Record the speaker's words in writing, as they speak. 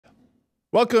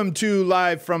Welcome to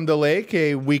Live from the Lake,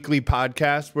 a weekly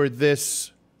podcast where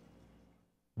this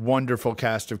wonderful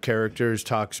cast of characters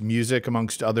talks music,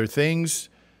 amongst other things.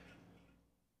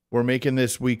 We're making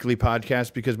this weekly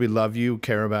podcast because we love you,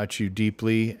 care about you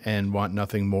deeply, and want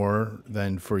nothing more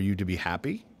than for you to be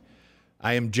happy.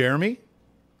 I am Jeremy.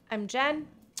 I'm Jen.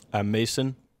 I'm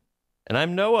Mason. And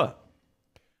I'm Noah.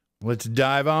 Let's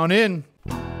dive on in.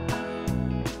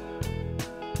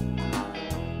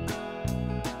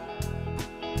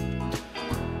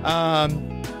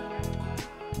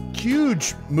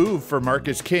 Huge move for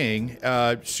Marcus King.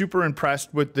 Super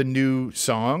impressed with the new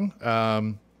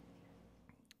song.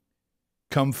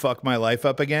 Come Fuck My Life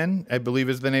Up Again, I believe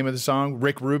is the name of the song.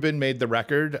 Rick Rubin made the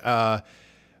record. Our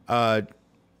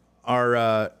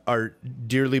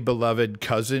dearly beloved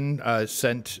cousin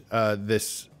sent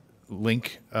this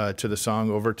link to the song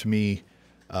over to me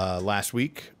last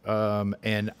week,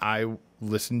 and I've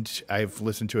listened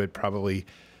to it probably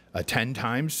 10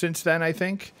 times since then, I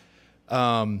think.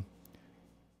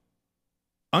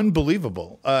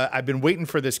 Unbelievable. I've been waiting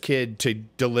for this kid to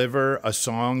deliver a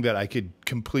song that I could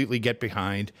completely get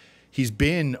behind. He's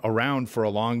been around for a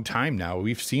long time now.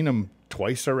 We've seen him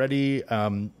twice already.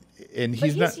 And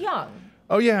he's young.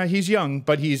 Oh yeah, he's young,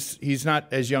 but he's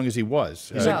not as young as he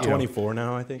was. He's like 24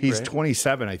 now, I think. He's right?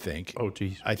 27, I think. Oh,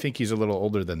 geez. I think he's a little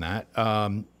older than that.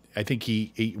 I think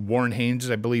Warren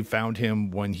Haynes, I believe, found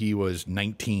him when he was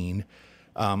 19.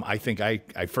 I think I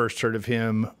first heard of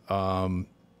him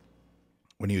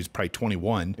when he was probably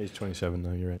 21. He's 27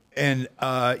 now, you're right. And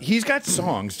he's got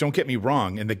songs, don't get me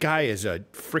wrong, and the guy is a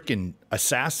freaking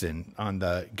assassin on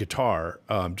the guitar.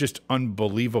 Just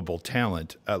unbelievable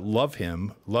talent. Love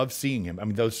him. Love seeing him. I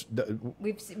mean,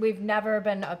 We've never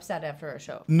been upset after a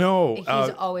show. No. He's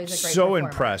always a great so performer.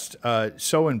 impressed.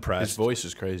 So impressed. His voice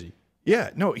is crazy.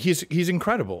 Yeah, no, he's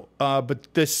incredible.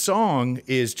 But this song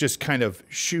is just kind of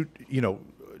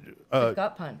A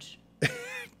gut punch.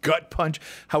 gut punch,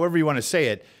 however you want to say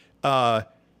it,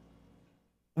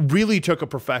 really took a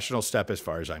professional step as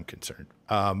far as I'm concerned.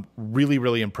 Really,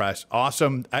 really impressed.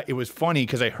 Awesome. It was funny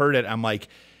because I heard it. I'm like,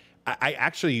 I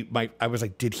was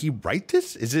like, did he write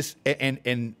this? Is this?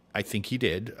 And I think he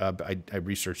did. I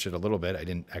researched it a little bit. I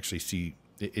didn't actually see.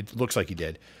 It looks like he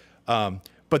did.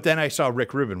 But then I saw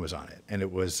Rick Rubin was on it, and it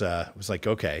was like,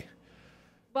 okay.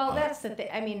 Well, that's the thing.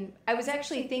 I mean, I was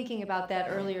actually thinking about that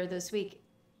earlier this week.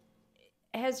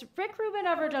 Has Rick Rubin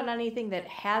ever done anything that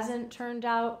hasn't turned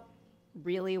out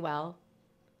really well?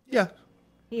 Yeah.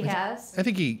 He has? I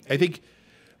think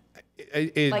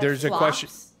Like there's flops? a question.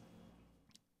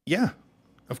 Yeah,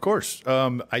 of course.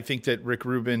 I think that Rick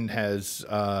Rubin has.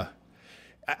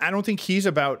 I don't think he's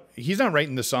not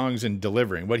writing the songs and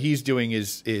delivering. What he's doing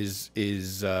is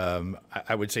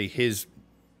I would say his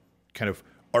kind of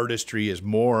artistry is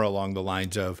more along the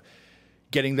lines of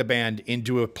getting the band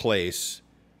into a place,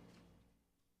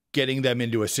 getting them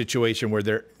into a situation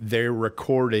where they're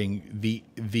recording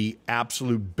the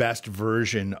absolute best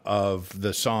version of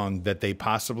the song that they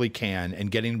possibly can,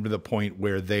 and getting them to the point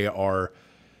where they are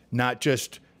not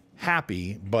just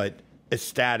happy but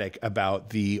ecstatic about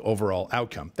the overall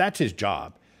outcome. That's his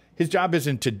job. His job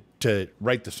isn't to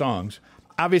write the songs.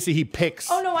 Obviously, he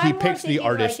picks. Oh no, he picks the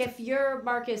artist. Like, if you're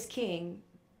Marcus King,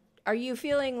 are you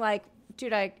feeling like,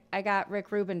 dude, I got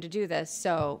Rick Rubin to do this,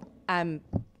 so I'm,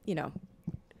 kind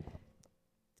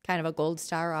of a gold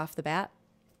star off the bat?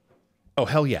 Oh,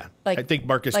 hell yeah. Like, I think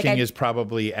Marcus King is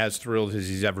probably as thrilled as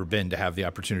he's ever been to have the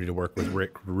opportunity to work with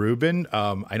Rick Rubin.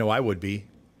 I know I would be.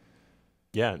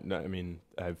 Yeah, no, I mean,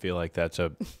 I feel like that's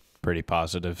a pretty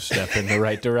positive step in the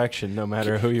right direction, no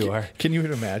matter who you are. Can you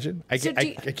imagine? I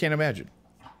can't imagine.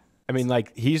 I mean,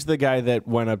 like, he's the guy that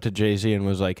went up to Jay-Z and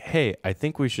was like, hey, I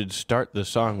think we should start the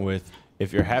song with,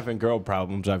 if you're having girl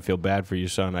problems, I feel bad for you,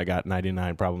 son. I got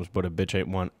 99 problems, but a bitch ain't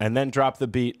one. And then drop the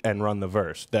beat and run the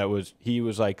verse. He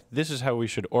was like, this is how we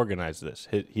should organize this.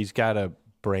 He's got a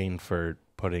brain for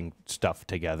putting stuff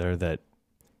together that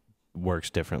works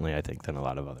differently, I think, than a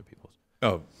lot of other people's.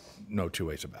 Oh, no two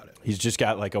ways about it. He's just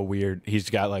got like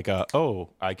he's got like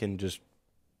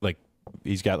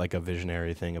he's got like a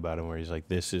visionary thing about him where he's like,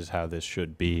 this is how this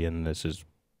should be, and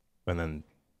then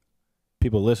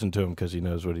people listen to him because he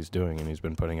knows what he's doing, and he's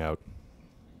been putting out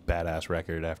badass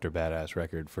record after badass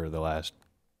record for the last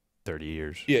 30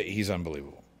 years. Yeah, he's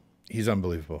unbelievable. He's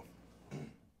unbelievable.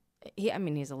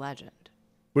 He's a legend.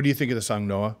 What do you think of the song,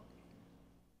 Noah?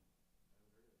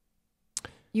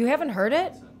 You haven't heard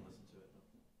it?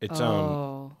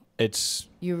 It's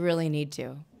you really need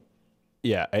to.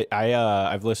 Yeah,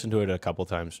 I've listened to it a couple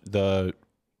times. The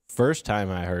first time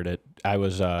I heard it, I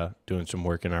was doing some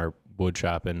work in our wood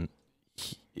shop, and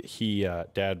he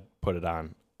Dad put it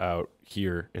on out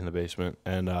here in the basement,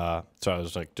 and so I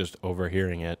was like just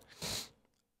overhearing it,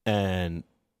 and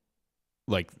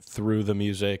like through the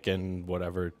music and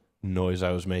whatever noise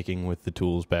I was making with the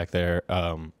tools back there,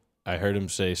 I heard him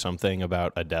say something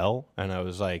about Adele, and I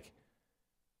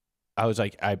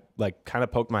like kind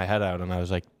of poked my head out, and I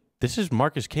was like, "This is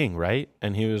Marcus King, right?"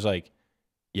 And he was like,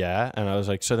 "Yeah," and I was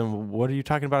like, "So then, what are you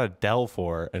talking about Adele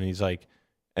for?" And he's like,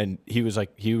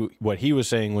 what he was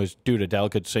saying was, "Dude, Adele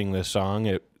could sing this song.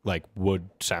 It like would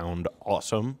sound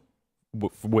awesome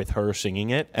with her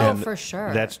singing it." And for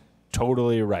sure. That's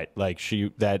totally right. Like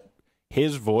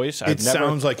his voice. It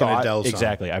sounds like an Adele song.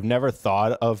 Exactly. I've never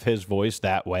thought of his voice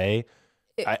that way.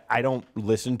 I don't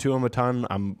listen to him a ton.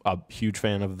 I'm a huge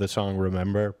fan of the song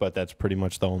Remember, but that's pretty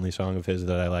much the only song of his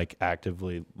that I like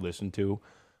actively listen to.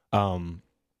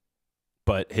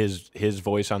 But his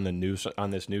voice on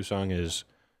this new song is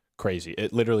crazy.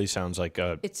 It literally sounds like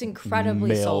it's incredibly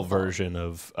male soulful version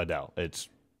of Adele. It's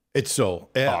soul.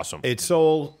 Awesome. It's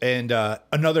soul. And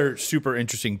another super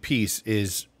interesting piece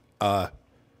is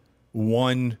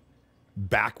one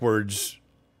backwards,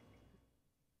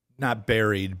 not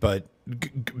buried, but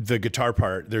the guitar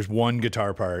part. There's one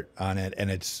guitar part on it,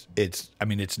 and it's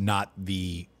not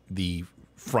the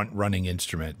front running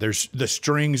instrument. The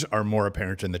strings are more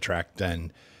apparent in the track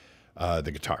than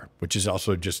the guitar, which is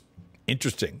also just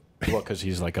interesting. Well, because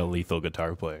he's like a lethal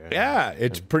guitar player. Yeah,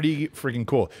 it's pretty freaking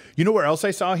cool. You know where else I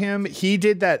saw him? He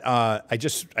did that. I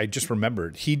just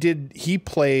remembered. He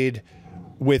played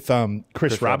with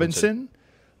Chris Robinson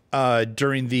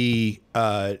during the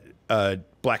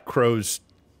Black Crowes.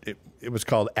 It was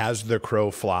called "As the Crow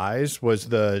Flies" was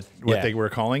what they were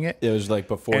calling it. It was like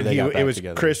before and they got back it was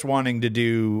together. Chris wanting to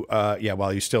do while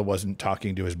he still wasn't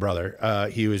talking to his brother.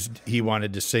 He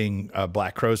wanted to sing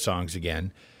Black Crowes songs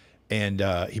again, and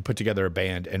he put together a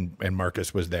band, and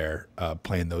Marcus was there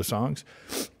playing those songs.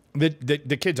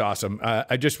 The kid's awesome. I'm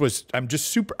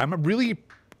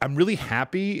really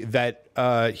happy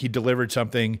that he delivered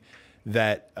something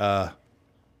that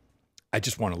I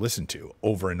just want to listen to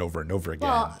over and over and over again.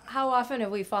 Well, how often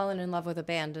have we fallen in love with a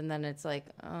band and then it's like,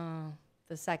 oh,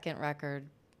 the second record,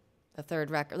 the third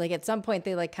record, like at some point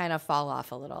they like kind of fall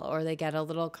off a little, or they get a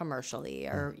little commercially,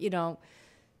 or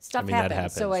stuff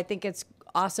happens. So I think it's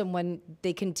awesome when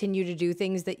they continue to do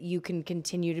things that you can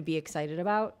continue to be excited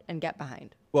about and get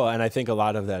behind. Well, and I think a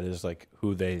lot of that is like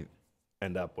who they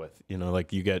end up with.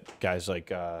 Like you get guys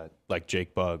like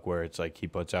Jake Bugg, where it's like he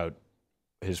puts out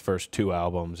his first 2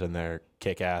 albums and they're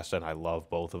kick-ass, and I love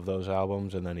both of those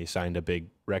albums, and then he signed a big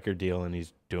record deal and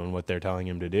he's doing what they're telling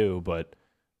him to do, but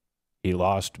he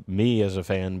lost me as a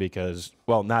fan because,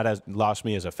 well, lost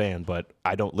me as a fan, but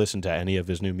I don't listen to any of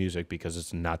his new music because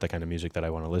it's not the kind of music that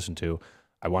I want to listen to.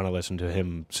 I want to listen to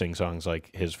him sing songs like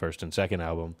his first and second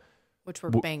album, which were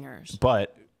bangers.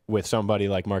 But with somebody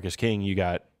like Marcus King, you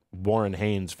got Warren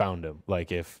Haynes found him.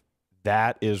 Like if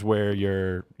that is where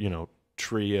your,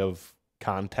 tree of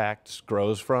contacts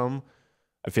grows from,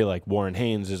 I feel like Warren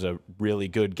Haynes is a really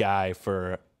good guy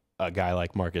for a guy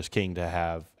like Marcus King to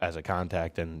have as a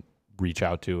contact and reach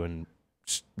out to and,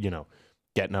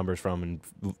 get numbers from and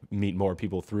meet more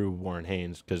people through Warren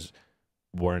Haynes, because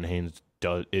Warren Haynes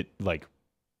does it like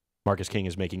Marcus King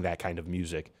is making that kind of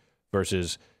music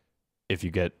versus if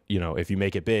you get, if you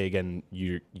make it big and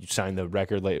you sign the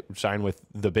record, sign with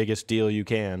the biggest deal you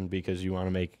can because you want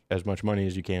to make as much money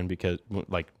as you can, because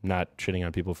like not shitting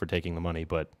on people for taking the money,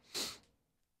 but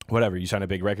whatever, you sign a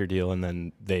big record deal and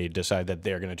then they decide that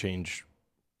they're going to change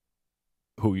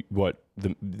what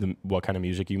kind of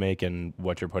music you make and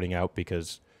what you're putting out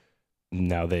because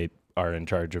now they are in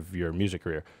charge of your music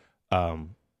career. So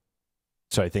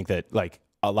I think that like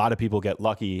a lot of people get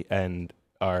lucky and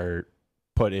are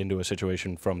put into a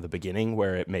situation from the beginning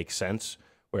where it makes sense,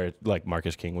 where like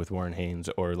Marcus King with Warren Haynes,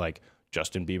 or like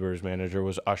Justin Bieber's manager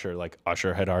was Usher. Like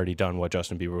Usher had already done what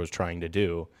Justin Bieber was trying to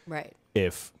do. Right.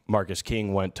 If Marcus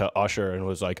King went to Usher and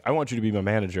was like, I want you to be my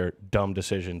manager, dumb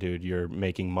decision, dude. You're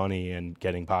making money and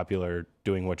getting popular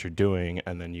doing what you're doing,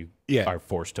 and then you are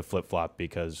forced to flip-flop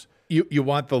because you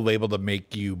want the label to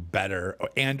make you better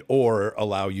and or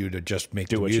allow you to just make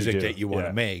the music that you want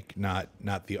to make, not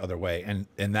the other way.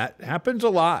 And that happens a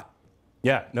lot.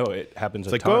 Yeah, no, it happens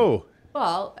a like, ton. oh.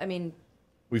 Well, I mean,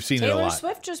 we've seen it a lot. Taylor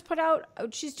Swift just put out,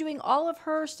 she's doing all of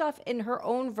her stuff in her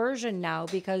own version now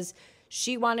because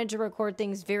she wanted to record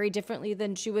things very differently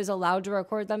than she was allowed to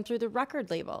record them through the record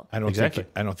label. I don't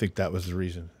think that was the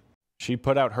reason. She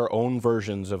put out her own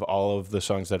versions of all of the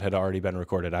songs that had already been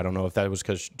recorded. I don't know if that was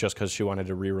just because she wanted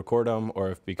to re-record them,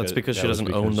 or if because that's because she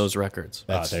doesn't own those records.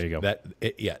 There you go.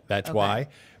 That's why.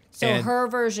 So And- her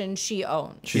version she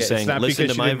owns. She's Yeah, it's saying, not listen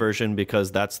because to she my didn't- version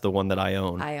because that's the one that I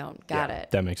own. I own. Got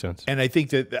it. That makes sense. And I think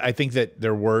that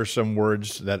there were some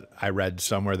words that I read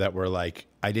somewhere that were like,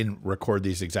 I didn't record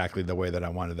these exactly the way that I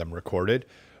wanted them recorded,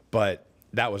 but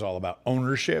that was all about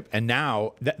ownership. And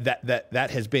now that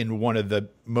has been one of the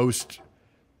most,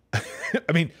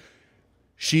 I mean,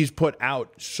 she's put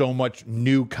out so much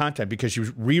new content because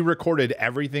she's re-recorded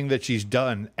everything that she's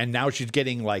done. And now she's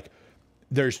getting like,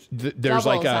 there's Doubles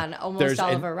like on almost there's all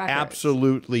of an her records.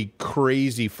 absolutely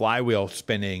crazy flywheel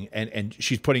spinning, and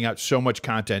she's putting out so much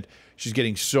content. She's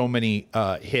getting so many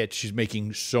hits. She's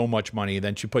making so much money.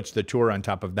 Then she puts the tour on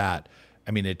top of that.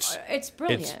 I mean, it's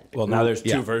brilliant. Well, now there's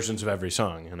Yeah. two versions of every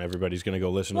song, and everybody's going to go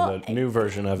listen Well, to the new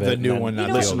version of it. the and new then one, not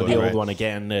the listen old to the one, old right. one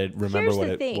again to remember Here's what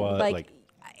the it thing. was. Like,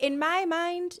 in my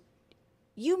mind,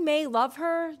 you may love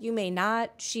her, you may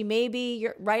not. She may be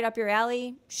right up your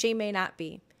alley. She may not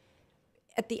be.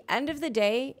 At the end of the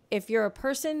day, if you're a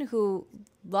person who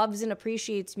loves and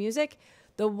appreciates music,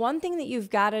 the one thing that you've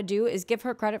got to do is give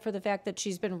her credit for the fact that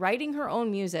she's been writing her own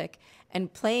music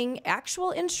and playing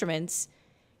actual instruments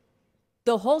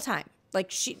the whole time.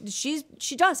 Like she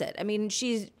does it. I mean,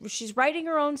 she's writing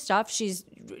her own stuff. She's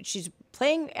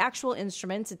playing actual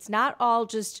instruments. It's not all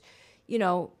just, you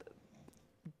know,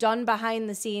 done behind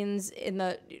the scenes in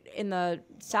the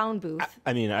sound booth.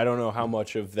 I mean, I don't know how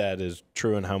much of that is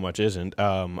true and how much isn't.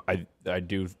 I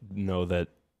do know that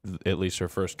at least her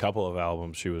first couple of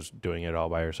albums, she was doing it all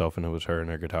by herself, and it was her and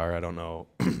her guitar. I don't know.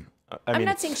 I'm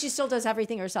not saying she still does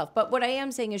everything herself, but what I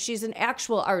am saying is she's an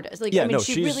actual artist. Like, yeah, I mean, no,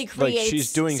 she she's really creates like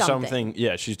she's doing something.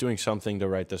 Yeah, she's doing something to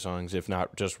write the songs, if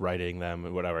not just writing them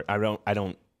and whatever. I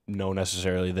don't know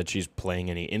necessarily that she's playing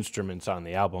any instruments on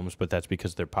the albums, but that's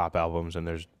because they're pop albums and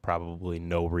there's probably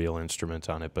no real instruments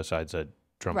on it besides a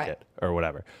drum Right. kit or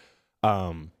whatever.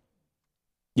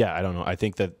 Yeah, I don't know. I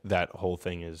think that whole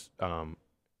thing is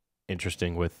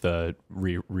interesting with the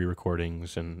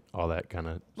re-recordings and all that kind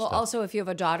of Well, stuff. also, if you have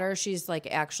a daughter, she's like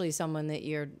actually someone that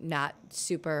you're not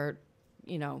super,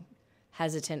 you know,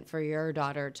 hesitant for your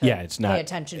daughter to It's not. pay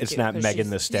attention to. It's not 'cause Megan she's-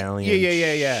 the Stallion.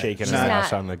 Yeah. shaking She's her not-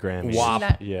 ass on the Grammys.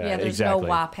 WAP. Yeah, there's exactly. no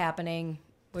WAP happening,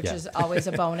 which Yeah. is always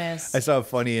a bonus. I saw a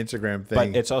funny Instagram thing.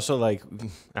 But it's also like,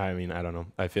 I mean, I don't know.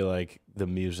 I feel like the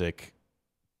music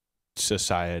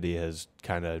society has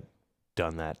kind of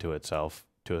done that to itself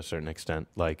to a certain extent.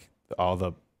 Like all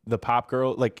the pop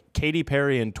girl, like Katy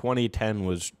Perry in 2010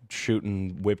 was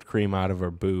shooting whipped cream out of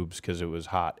her boobs because it was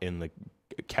hot in the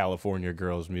California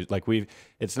girls' music. Like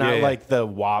it's not Yeah. like the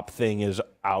WAP thing is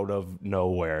out of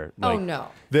nowhere. Oh, Like, no.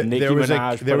 Nicki there was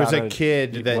Minaj there put was out a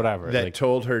kid that whatever, that like,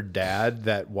 told her dad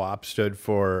that WAP stood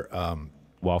for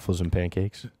waffles and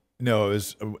pancakes. no,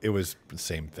 it was the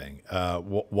same thing.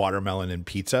 Watermelon and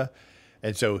pizza.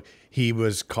 And so he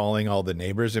was calling all the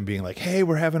neighbors and being like, "Hey,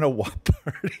 we're having a WAP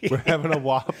party. We're having a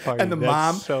WAP party." And the That's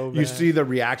mom, so you bad. see the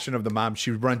reaction of the mom. She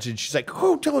runs in. She's like,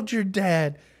 "Who told your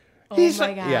dad?" Oh He's my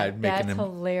like, God, yeah, making that's him.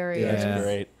 hilarious. That's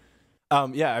great.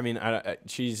 Yeah, I mean,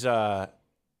 she's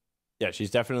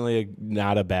she's definitely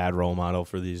not a bad role model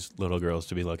for these little girls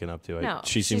to be looking up to. No,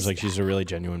 she seems she's- like she's a really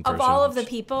genuine person. Of all of the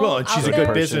people, Well, and she's out a good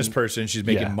there, business person. She's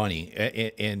making Yeah. money,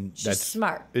 and she's that's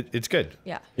smart. It's good.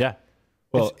 Yeah. Yeah.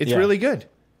 Well, It's yeah. really good.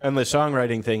 And the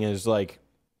songwriting thing is like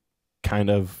kind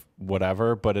of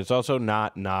whatever, but it's also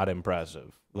not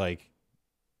impressive. Like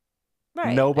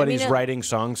Right. nobody's I mean, writing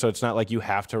songs, so it's not like you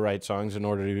have to write songs in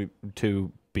order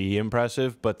to be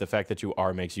impressive, but the fact that you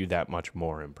are makes you that much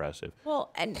more impressive.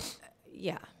 Well, and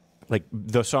yeah. Like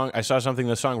the song, I saw something,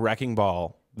 the song Wrecking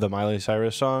Ball, the Miley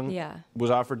Cyrus song, Yeah. was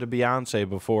offered to Beyonce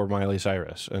before Miley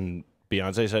Cyrus, and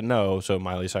Beyonce said no, so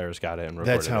Miley Cyrus got it and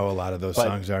recorded That's how it. a lot of those But-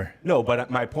 songs are. No, but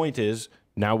my point is,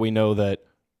 now we know that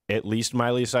at least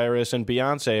Miley Cyrus and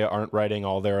Beyonce aren't writing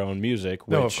all their own music,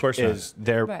 which No, of course not. is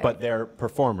their, Right. but they're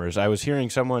performers. I was hearing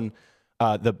someone,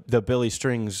 the Billy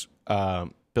Strings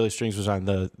was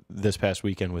on this past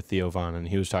weekend with Theo Von, and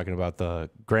he was talking about the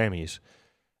Grammys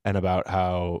and about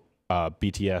how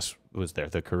BTS was there,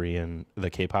 the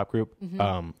K-pop group.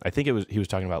 I think he was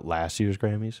talking about last year's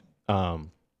Grammys.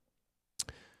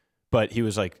 But he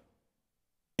was like,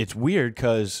 it's weird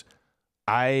because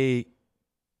I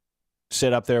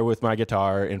sit up there with my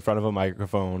guitar in front of a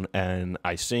microphone and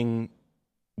I sing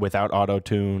without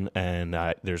auto-tune and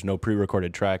there's no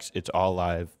pre-recorded tracks. It's all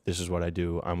live. This is what I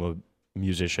do. I'm a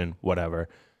musician, whatever.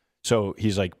 So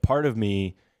he's like, part of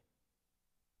me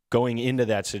going into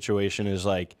that situation is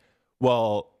like,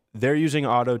 well, they're using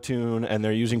auto-tune and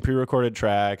they're using pre-recorded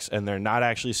tracks and they're not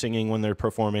actually singing when they're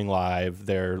performing live.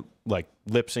 They're like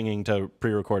lip singing to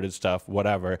pre-recorded stuff,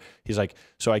 whatever. He's like,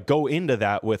 so I go into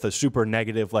that with a super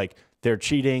negative, like they're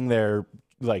cheating, they're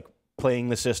like playing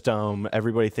the system.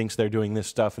 Everybody thinks they're doing this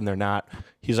stuff and they're not.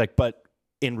 He's like, but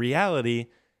in reality,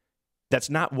 that's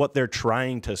not what they're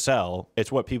trying to sell.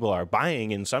 It's what people are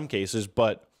buying in some cases.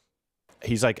 But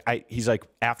he's like,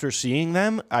 after seeing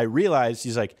them, I realized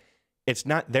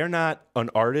they're not an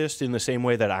artist in the same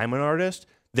way that I'm an artist.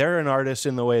 They're an artist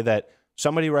in the way that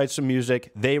somebody writes some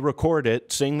music, they record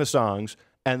it, sing the songs,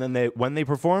 and then when they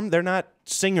perform, they're not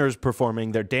singers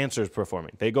performing, they're dancers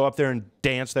performing. They go up there and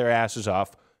dance their asses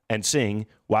off and sing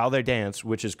while they dance,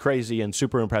 which is crazy and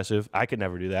super impressive. I could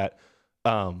never do that.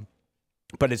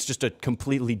 But it's just a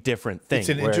completely different thing. It's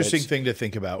an interesting thing to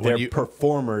think about. They're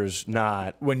performers,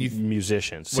 not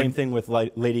musicians. Same thing with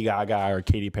Lady Gaga or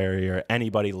Katy Perry or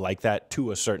anybody like that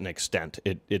to a certain extent.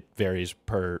 It varies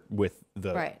with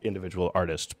the individual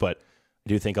artist. But I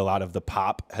do think a lot of the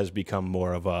pop has become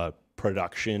more of a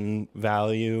production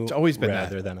value. It's always been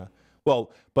rather than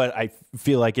but I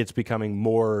feel like it's becoming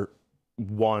more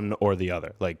one or the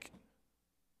other. Like,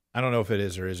 I don't know if it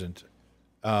is or isn't.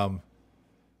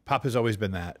 Pop has always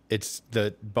been that. It's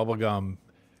the bubblegum,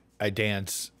 I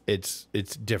dance. It's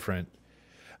different.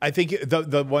 I think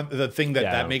the thing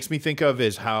that makes me think of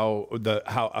is how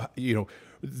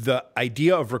the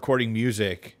idea of recording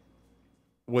music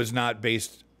was not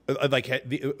based like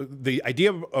the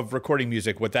idea of recording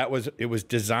music. What that was, it was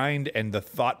designed, and the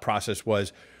thought process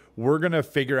was, we're gonna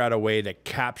figure out a way to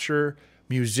capture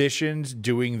musicians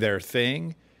doing their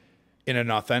thing in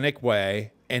an authentic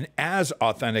way, and as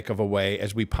authentic of a way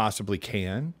as we possibly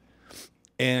can.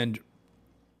 And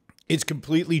it's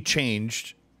completely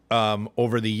changed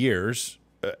over the years.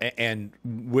 And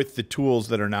with the tools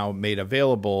that are now made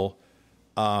available,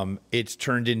 it's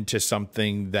turned into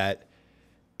something that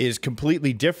is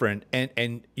completely different.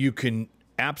 And you can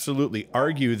absolutely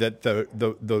argue that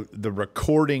the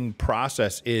recording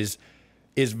process is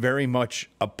very much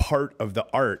a part of the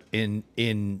art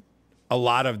in a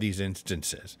lot of these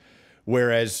instances.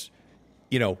 Whereas,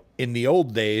 in the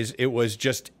old days, it was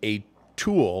just a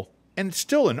tool, and it's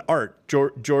still an art.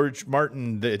 George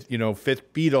Martin, the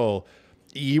fifth Beatle,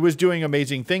 he was doing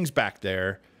amazing things back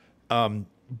there,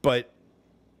 but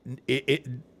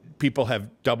people have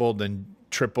doubled and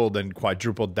tripled and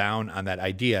quadrupled down on that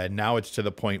idea, and now it's to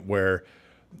the point where,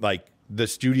 like, the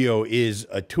studio is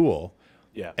a tool.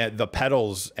 Yeah, and the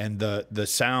pedals and the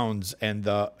sounds and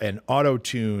auto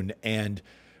tune and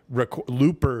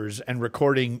loopers and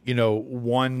recording,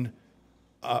 one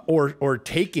or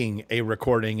taking a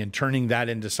recording and turning that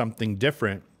into something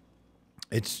different.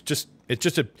 It's just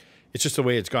the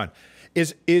way it's gone.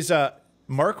 Is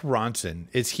Mark Ronson,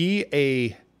 is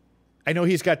he I know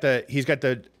he's got the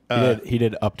he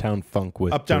did Uptown Funk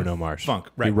with Bruno Mars. Funk,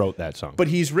 right. He wrote that song. But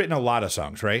he's written a lot of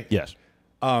songs, right? Yes.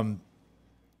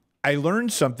 I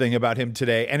learned something about him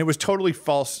today, and it was totally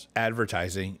false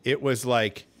advertising. It was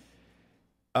like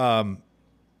Mark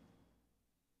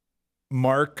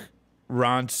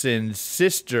Ronson's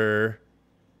sister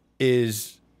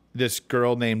is this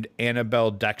girl named Annabelle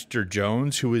Dexter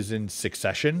Jones, who is in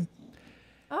Succession.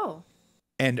 Oh.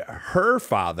 And her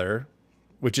father,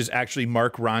 which is actually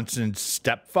Mark Ronson's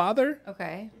stepfather,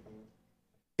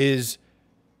 is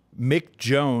Mick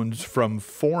Jones from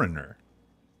Foreigner.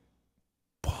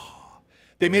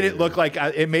 They made it look like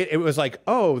it was like,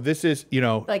 oh, this is,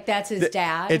 like that's his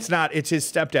dad. It's not, it's his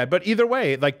stepdad. But either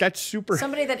way, like, that's super.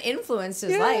 Somebody that influenced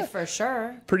his life for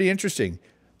sure. Pretty interesting.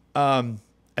 I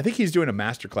think he's doing a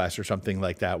masterclass or something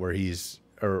like that, where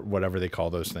or whatever they call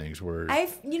those things, where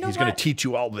he's going to teach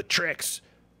you all the tricks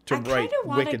to write wicked songs. I kind of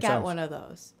want to get one of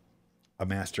those. A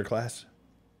masterclass?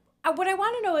 What I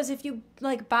want to know is, if you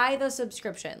buy the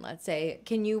subscription, let's say,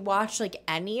 can you watch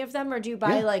any of them, or do you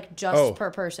buy just per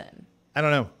person? I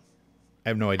don't know. I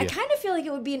have no idea. I kind of feel like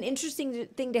it would be an interesting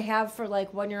thing to have for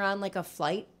when you're on a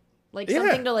flight,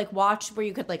 something to watch where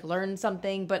you could learn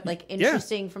something, but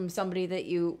interesting from somebody that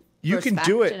you can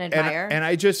do it and admire. And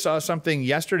I just saw something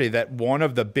yesterday that one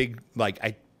of the big,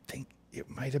 I think it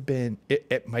might have been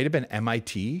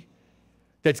MIT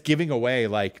that's giving away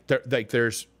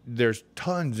there's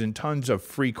tons and tons of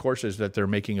free courses that they're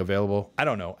making available. I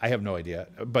don't know. I have no idea.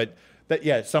 But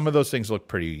some of those things look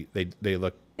pretty. They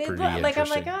look pretty interesting. I'm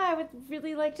like, I would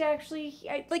really like to actually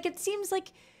it seems like,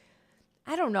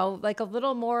 I don't know, a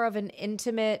little more of an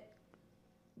intimate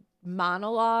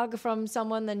monologue from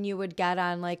someone than you would get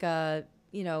on a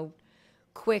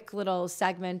quick little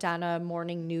segment on a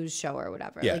morning news show or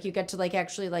whatever. Yeah. You get to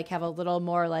actually have a little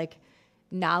more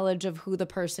knowledge of who the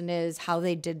person is, how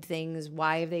they did things,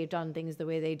 why they've done things the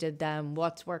way they did them,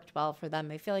 what's worked well for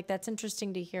them. I feel like that's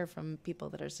interesting to hear from people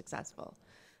that are successful.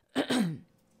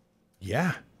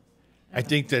 Yeah. I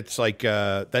think that's like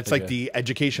the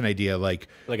education idea, like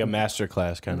a master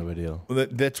class kind of a deal.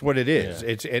 That's what it is. Yeah.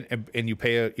 It's and you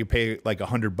pay like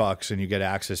 $100 and you get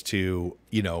access to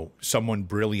someone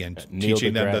brilliant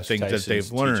teaching them the things that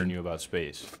they've learned. Teaching you about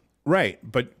space, right?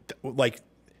 But like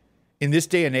in this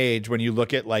day and age, when you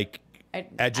look at like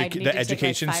the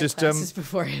education system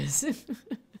before his.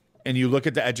 and you look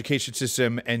at the education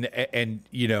system, and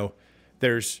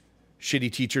there's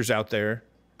shitty teachers out there.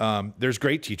 There's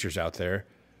great teachers out there.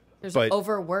 There's but,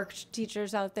 overworked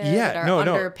teachers out there that are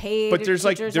underpaid. But there's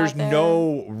there's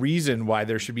no reason why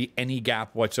there should be any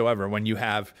gap whatsoever when you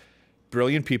have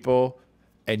brilliant people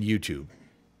and YouTube.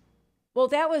 Well,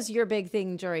 that was your big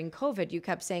thing during COVID. You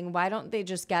kept saying, why don't they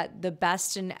just get the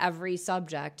best in every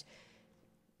subject?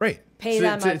 Right. Pay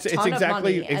them a ton of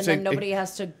money, and then nobody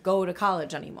has to go to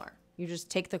college anymore. You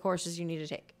just take the courses you need to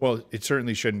take. Well, it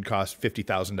certainly shouldn't cost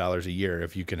 $50,000 a year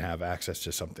if you can have access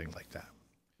to something like that.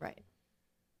 Right.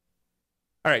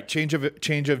 All right, change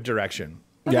of direction.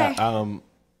 Okay. Yeah.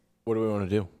 What do we want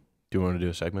to do? Do you want to do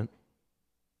a segment?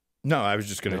 No, I was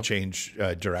just going to change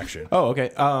direction. Oh, okay.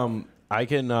 I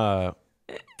can.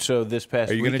 So this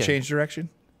past. Are you going to weekend- change direction?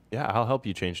 Yeah, I'll help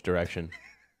you change direction.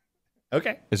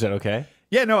 Okay. Is that okay?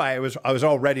 Yeah, no, I was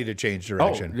all ready to change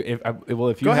direction. If you Go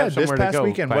have ahead. somewhere This past to go,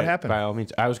 weekend, what happened? By all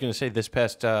means, I was going to say this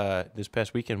past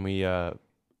weekend we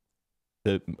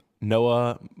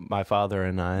Noah, my father,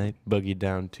 and I boogied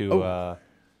down to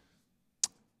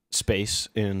space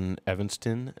in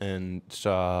Evanston and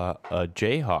saw a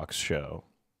Jayhawks show.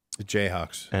 The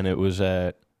Jayhawks, and it was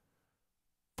at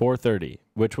 4:30,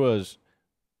 which was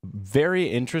very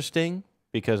interesting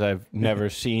because I've never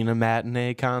seen a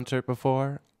matinee concert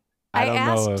before. I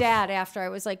asked Dad after. I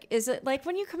was like, is it like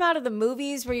when you come out of the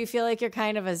movies where you feel like you're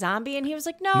kind of a zombie? And he was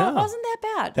like, no, it wasn't that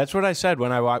bad. That's what I said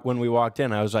when we walked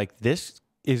in. I was like, this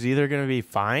is either going to be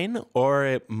fine or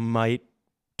it might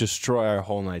destroy our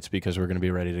whole nights because we're going to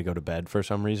be ready to go to bed for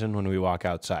some reason when we walk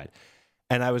outside.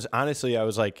 And I was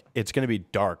like, it's going to be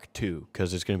dark too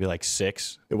because it's going to be like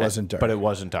 6. It wasn't dark. But it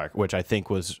wasn't dark, which I think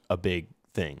was a big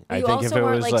thing. You I think also if it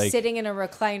weren't was like sitting in a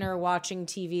recliner watching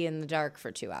TV in the dark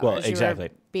for 2 hours. Well, You exactly.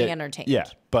 were being entertained. Yeah,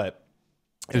 but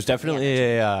it was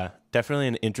definitely definitely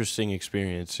an interesting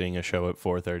experience seeing a show at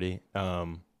 4:30.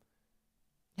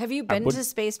 Have you been to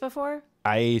space before?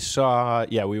 I saw,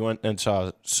 we went and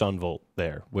saw Sunvolt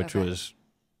there, which was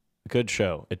a good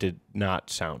show. It did not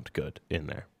sound good in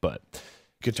there, but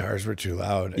guitars were too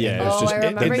loud. Yeah, it was just,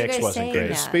 the mix wasn't great.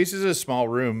 That. Space is a small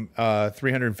room,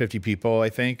 350 people, I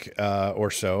think,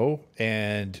 or so,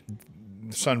 and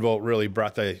Sunvolt really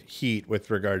brought the heat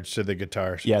with regards to the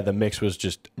guitars. Yeah, the mix was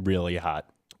just really hot.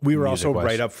 We were also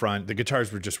right up front. The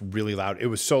guitars were just really loud. It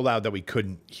was so loud that we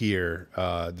couldn't hear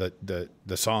the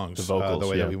songs, the vocals, the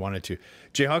way that we wanted to.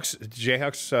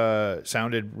 Jayhawks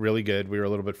sounded really good. We were a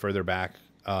little bit further back,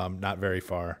 not very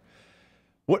far.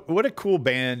 What a cool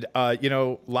band.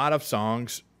 A lot of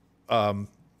songs. A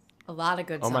lot of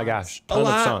good songs. Oh my gosh, ton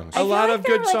of songs. A lot of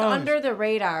good like songs. Under the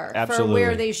radar Absolutely. for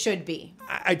where they should be.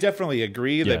 I definitely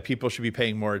agree that people should be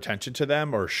paying more attention to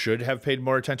them, or should have paid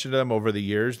more attention to them over the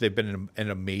years. They've been an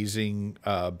amazing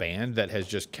band that has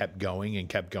just kept going and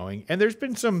kept going. And there's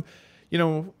been some,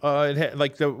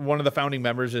 like one of the founding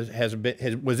members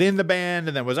was in the band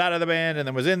and then was out of the band and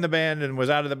then was in the band and was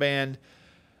out of the band.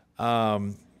 But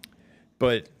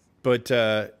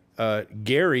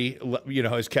Gary,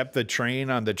 has kept the train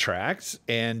on the tracks,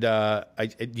 and I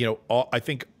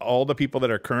think all the people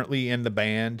that are currently in the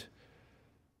band.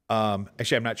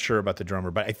 Actually, I'm not sure about the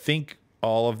drummer, but I think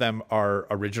all of them are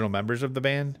original members of the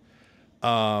band,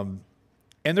 and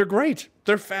they're great.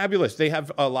 They're fabulous. They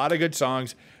have a lot of good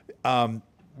songs.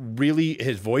 Really,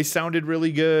 his voice sounded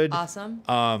really good. Awesome.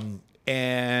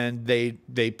 And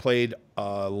they played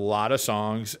a lot of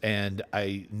songs, and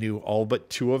I knew all but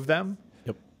 2 of them.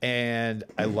 Yep. And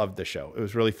I loved the show. It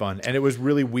was really fun, and it was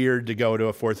really weird to go to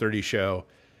a 4:30 show,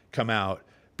 come out,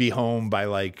 be home by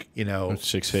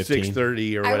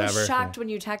 6:30 or whatever. I was shocked when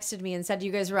you texted me and said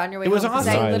you guys were on your way It was home. 'Cause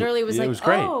awesome. I literally was It like, was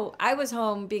great. oh, I was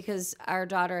home because our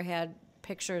daughter had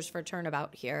pictures for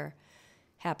Turnabout here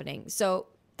happening. So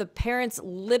the parents,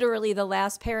 literally the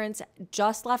last parents,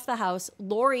 just left the house.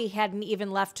 Lori hadn't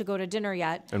even left to go to dinner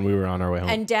yet. And we were on our way home.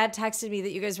 And Dad texted me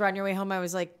that you guys were on your way home. I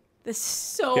was like, this is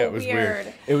so Yeah, it was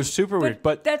weird. It was super weird,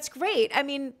 but that's great. I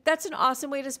mean, that's an awesome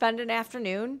way to spend an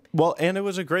afternoon. well, and it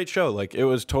was a great show. Like, it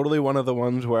was totally one of the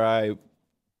ones where I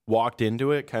walked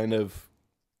into it kind of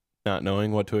not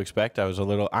knowing what to expect. I was a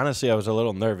little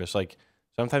nervous. Like,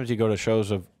 sometimes you go to shows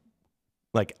of,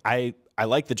 like, I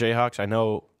like the Jayhawks. I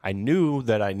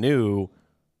knew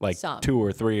like Some. 2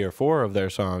 or 3 or 4 of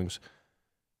their songs.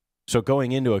 So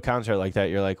going into a concert like that,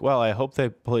 you're like, well, I hope they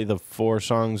play the 4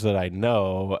 songs that I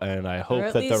know, and I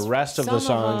hope that the rest of the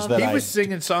songs that he was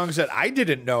singing songs that I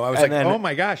didn't know. I was like, oh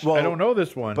my gosh, I don't know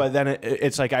this one. But then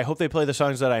it's like, I hope they play the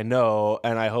songs that I know,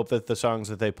 and I hope that the songs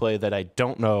that they play that I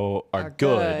don't know are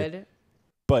good.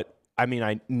 But I mean,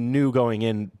 I knew going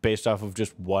in based off of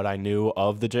just what I knew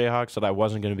of the Jayhawks that I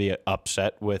wasn't going to be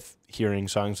upset with hearing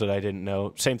songs that I didn't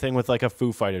know. Same thing with like a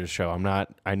Foo Fighters show.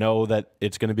 I know that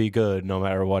it's going to be good no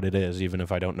matter what it is, even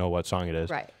if I don't know what song it is.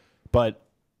 Right. But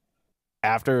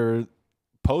after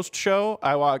post show,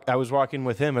 I was walking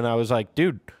with him and I was like,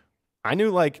 dude, I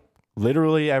knew like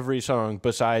literally every song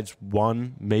besides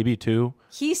 1, maybe 2.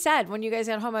 He said when you guys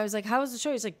got home, I was like, how was the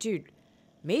show? He's like, dude,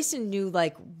 Mason knew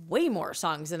like way more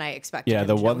songs than I expected. Yeah,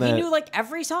 the one that he knew like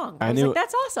every song. I was like,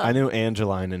 that's awesome. I knew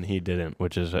Angeline and he didn't,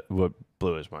 which is what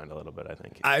blew his mind a little bit, I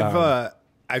think.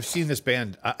 I've seen this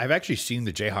band. I've actually seen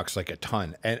the Jayhawks like a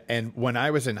ton. And when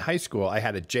I was in high school, I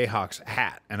had a Jayhawks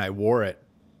hat and I wore it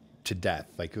to death.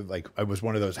 Like I was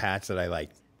one of those hats that I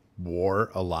like wore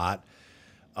a lot.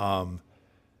 And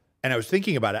I was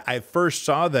thinking about it. I first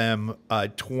saw them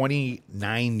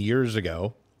 29 years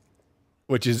ago,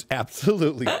 which is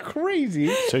absolutely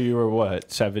crazy. So you were what,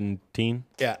 17?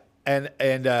 Yeah. And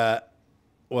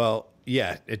well,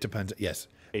 yeah, it depends. Yes.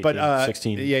 18, but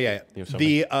 16. Yeah.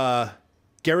 The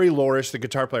Gary Loris, the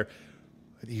guitar player,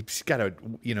 he's got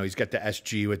the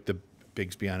SG with the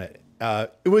Bigsby on it.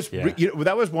 It was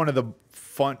that was one of the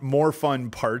more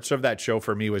fun parts of that show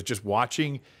for me, was just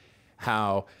watching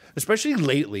how, especially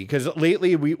lately, because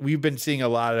lately we've been seeing a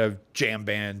lot of jam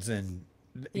bands and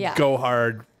go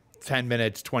hard 10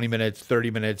 minutes, 20 minutes,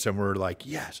 30 minutes, and we're like,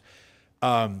 yes.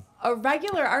 A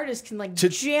regular artist can like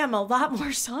jam a lot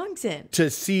more songs in.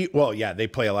 To see, well, yeah, they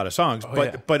play a lot of songs,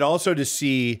 but also to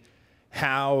see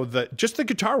how the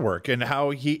guitar work and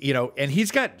how he, and he's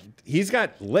got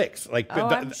licks like.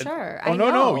 I'm sure. Oh,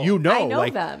 no, I know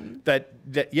like them.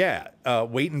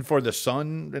 Waiting for the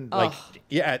sun and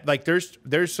like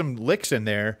there's some licks in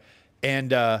there,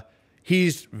 and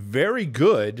he's very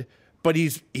good. But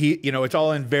he it's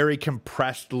all in very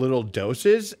compressed little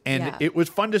doses, and it was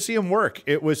fun to see him work.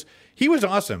 He was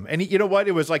awesome, and you know what?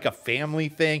 It was like a family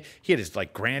thing. He had his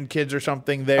like grandkids or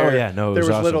something there. Oh yeah, no, there was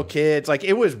awesome. Little kids. Like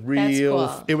it was real.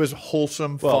 Cool. It was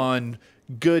wholesome, fun,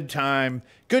 good time,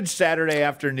 good Saturday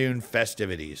afternoon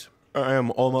festivities. I am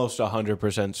almost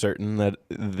 100% certain that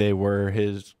they were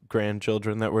his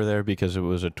grandchildren that were there because it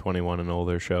was a 21 and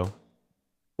older show.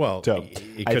 Well, so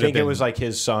I think it was like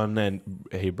his son and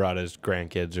he brought his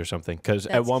grandkids or something. Because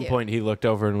at one point he looked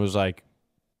over and was like,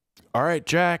 all right,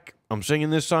 Jack, I'm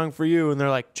singing this song for you. And they're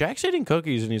like, Jack's eating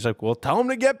cookies. And he's like, well, tell him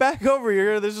to get back over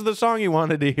here. This is the song he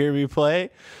wanted to hear me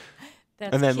play.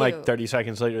 That's and then cute. like 30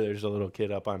 seconds later, there's a little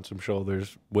kid up on some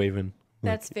shoulders waving.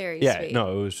 That's very sweet. Yeah,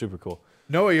 no, it was super cool.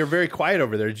 Noah, you're very quiet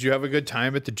over there. Did you have a good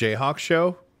time at the Jayhawks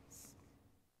show?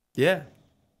 Yeah.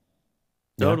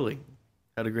 Totally.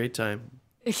 Had a great time.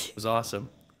 It was awesome.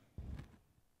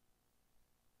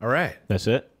 All right. That's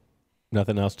it?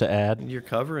 Nothing else to add? You're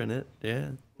covering it.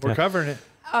 Yeah. We're covering it.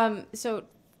 So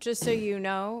just so you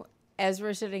know, as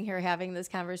we're sitting here having this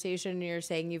conversation, you're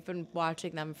saying you've been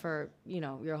watching them for,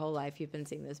 your whole life. You've been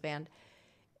seeing this band.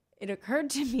 It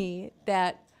occurred to me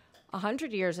that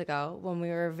 100 years ago, when we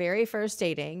were very first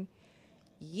dating,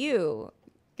 you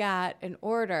got an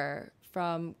order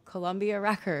from Columbia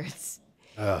Records.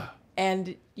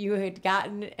 And you had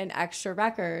gotten an extra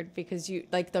record because you,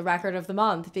 like the record of the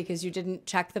month, because you didn't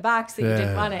check the box that you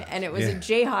didn't want it. And it was a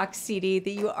Jayhawks CD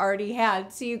that you already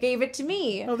had. So you gave it to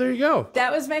me. Oh, there you go.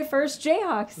 That was my first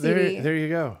Jayhawks CD. There you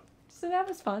go. So that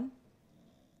was fun.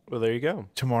 Well, there you go.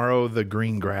 Tomorrow, the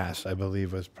Green Grass, I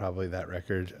believe, was probably that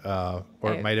record. Or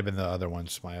it might have been the other one,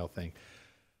 Smile thing.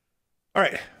 All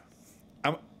right.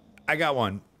 I got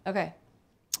one. Okay.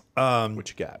 What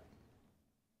you got?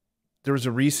 There was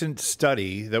a recent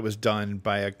study that was done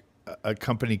by a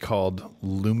company called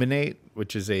Luminate,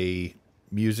 which is a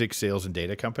music sales and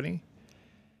data company.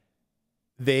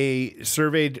 They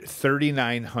surveyed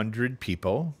 3,900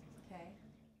 people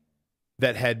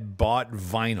that had bought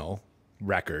vinyl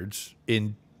records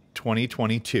in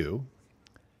 2022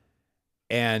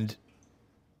 and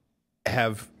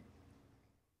have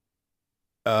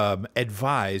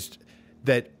advised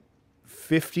that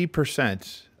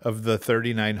 50% of the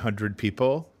 3,900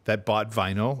 people that bought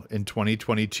vinyl in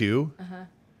 2022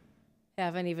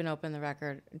 haven't even opened the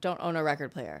record. Don't own a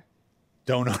record player.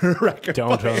 Don't own a record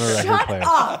Don't own a record Shut player.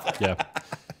 up. Yeah.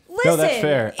 Listen, No, that's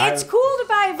fair. It's cool to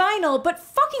buy vinyl, but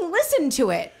fucking listen to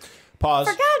it. Pause.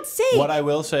 For God's sake. What I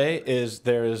will say is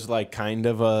there is like kind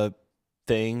of a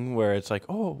thing where it's like,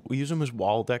 oh, we use them as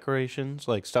wall decorations,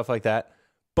 like stuff like that.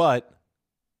 But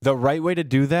the right way to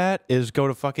do that is go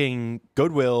to fucking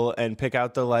Goodwill and pick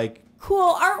out the like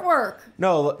cool artwork.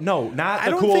 No, not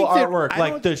the don't cool think that- artwork, I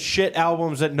like don't- the shit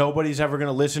albums that nobody's ever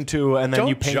gonna listen to, and then Don't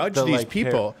you paint judge the, these like,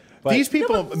 people. But- These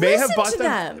people but may have listen bought to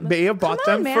them. them. May have bought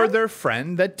Come on, them for man. their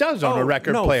friend that does own a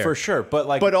record player, for sure. But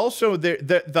like, but also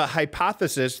the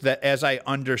hypothesis that, as I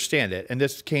understand it, and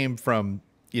this came from,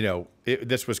 you know,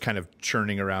 this was kind of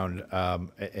churning around,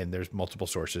 and there's multiple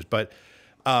sources, but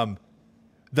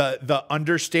the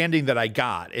understanding that I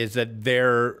got is that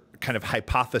their kind of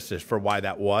hypothesis for why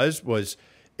that was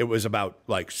it was about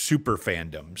like super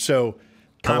fandom. So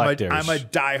Collectors. I'm a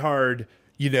diehard,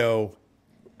 you know,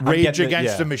 Rage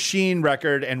Against the Machine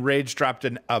record, and Rage dropped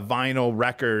a vinyl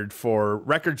record for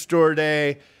Record Store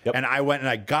Day, and I went and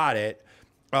I got it.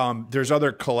 There's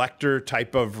other collector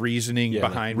type of reasoning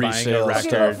behind like buying a resale record.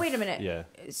 Okay, well, wait a minute. Yeah.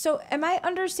 So, am I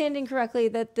understanding correctly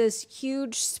that this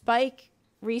huge spike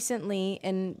recently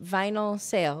in vinyl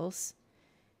sales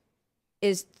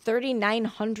is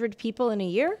 3,900 people in a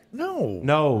year?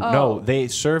 No. They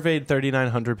surveyed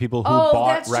 3,900 people who bought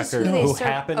that's just records, they who sur-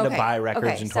 happened to buy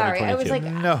records in 2022. Sorry, I was like,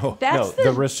 No. that's No,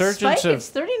 the resurgence spike of- is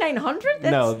 3,900.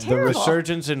 That's No, terrible. the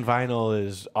resurgence in vinyl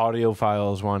is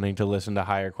audiophiles wanting to listen to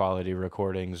higher quality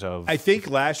recordings of. I think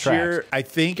last tracks. year, I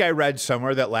think I read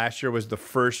somewhere that last year was the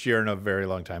first year in a very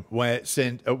long time where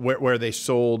they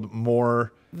sold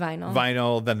more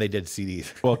vinyl than they did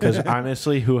CDs. Well, because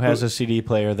honestly, who has a CD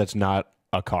player that's not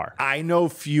a car? I know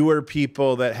fewer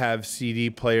people that have CD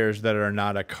players that are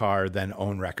not a car than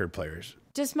own record players.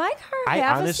 Does my car I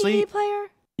have honestly- a CD player?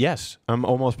 Yes, I'm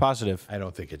almost positive. I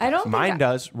don't think it does. I don't. think Mine I-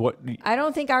 does. What? I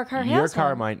don't think our car has Your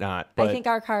car one. might not. I But, think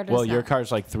our car does well, your not.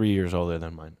 car's like 3 years older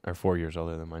than mine, or 4 years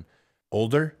older than mine.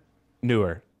 Older?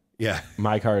 Newer. Yeah.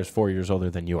 My car is 4 years older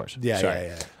than yours. Yeah, Sorry.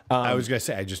 yeah. I was going to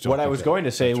say, I just don't What I think was that- going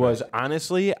to say that's was, right.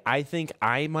 honestly, I think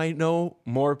I might know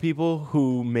more people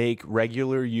who make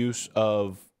regular use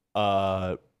of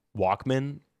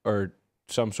Walkman or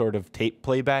some sort of tape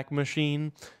playback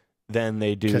machine than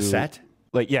they do Cassette?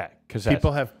 Like, yeah, cassette.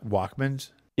 People have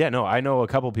Walkmans? Yeah, no, I know a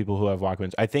couple people who have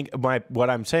Walkmans. I think what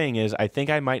I'm saying is I think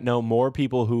I might know more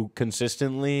people who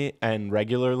consistently and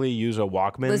regularly use a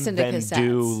Walkman Listen to than do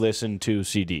cassettes. listen to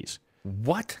CDs.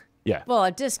 What? Yeah. Well,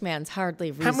 a Discman's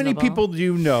hardly reasonable. How many people do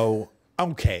you know?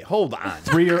 Okay, hold on.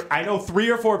 I know 3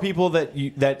 or 4 people that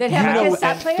That you have a know,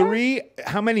 cassette and player? Three?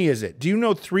 How many is it? Do you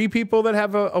know 3 people that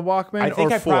have a Walkman? I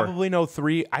think or I 4? probably know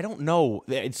 3. I don't know.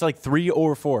 It's like 3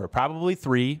 or 4. Probably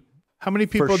 3. How many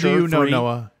people sure do you know, 3.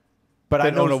 Noah, But that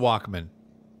I know own a Walkman?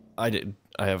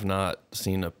 I have not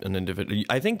seen an individual.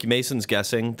 I think Mason's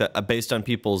guessing that based on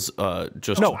people's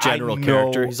just No, general I know-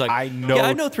 character. He's like, I know- yeah,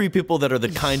 I know 3 people that are the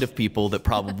kind of people that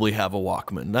probably have a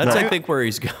Walkman. That's I think where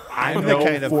he's going. I I'm the know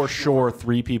kind of- for sure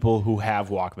 3 people who have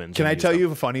Walkmans. Can and I use tell them.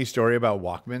 you a funny story about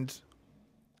Walkmans?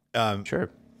 Sure.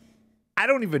 I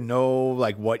don't even know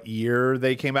like what year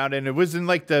they came out in. It was in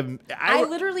like the. I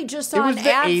literally just it saw was an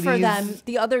the ad for 80s. them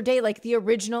the other day, like the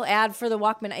original ad for the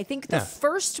Walkman. I think the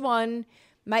first one,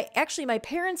 my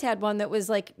parents had one that was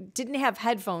like didn't have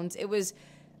headphones. It was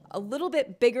a little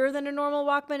bit bigger than a normal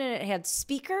Walkman, and it had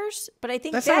speakers. But I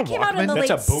think That's that not a came out in the Walkman. late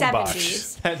That's a boombox.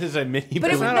 70s. That is a mini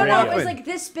But it, boom. no, not a it was Walkman. like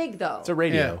this big though. It's a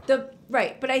radio.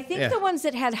 But I think the ones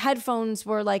that had headphones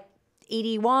were like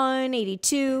 81,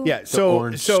 82. Yeah.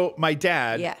 orange- So my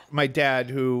dad, Yeah.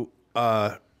 who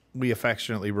we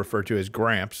affectionately refer to as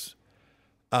Gramps,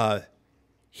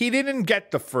 he didn't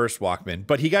get the first Walkman,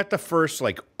 but he got the first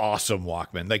like awesome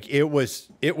Walkman. Like it was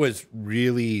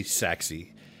really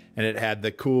sexy, and it had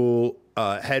the cool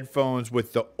headphones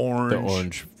with the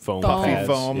orange foam puffy pads,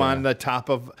 foam yeah. on the top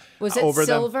of Was it over them.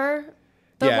 silver?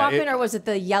 The Yeah, Walkman, or was it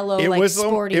the yellow, It like was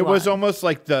sporty it was one? almost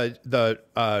like the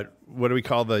what do we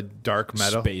call the dark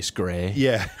metal? Space gray.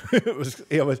 Yeah,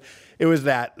 it was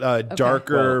that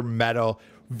darker metal,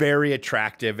 very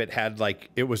attractive. It had like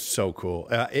it was so cool.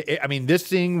 I mean, this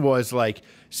thing was like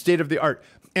state of the art.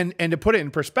 And to put it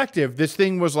in perspective, this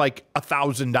thing was like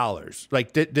 $1,000.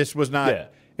 Like this was not. Yeah.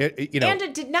 And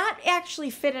it did not actually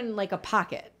fit in like a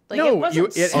pocket. Like no, it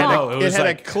wasn't it small. had,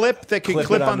 a clip that could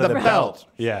clip on onto the belt.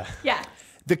 Yeah. Yeah.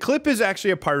 The clip is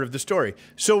actually a part of the story.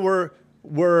 So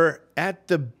we're at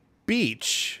the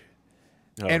beach,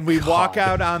 and we walk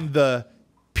out on the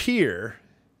pier,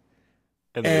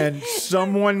 and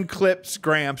someone clips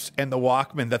Gramps, and the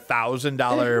Walkman, the $1,000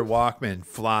 Walkman,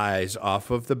 flies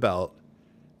off of the belt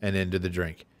and into the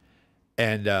drink,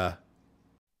 and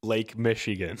Lake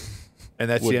Michigan.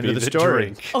 that's would the end be of the story.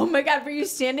 drink. Oh my God, were you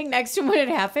standing next to him when it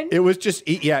happened? It was just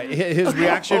his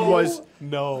reaction was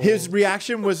no. his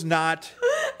reaction was not.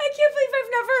 I can't believe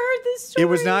I've never heard this story. It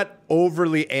was not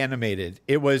overly animated.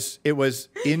 It was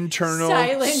internal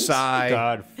Silent. sigh,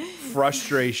 God,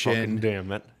 frustration. fucking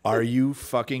damn it. Are you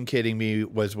fucking kidding me?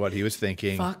 Was what he was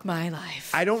thinking. Fuck my life.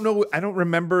 I don't know. I don't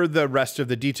remember the rest of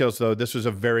the details though. This was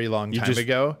a very long time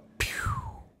ago.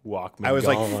 Walkman. I was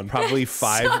gone. like probably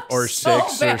 5 or so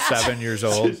 6 or bad. 7 years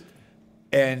old,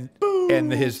 and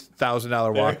his $1,000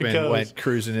 Walkman goes. went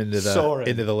cruising into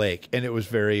Soaring. the lake, and it was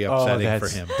very oh, upsetting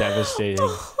that's for him. devastating.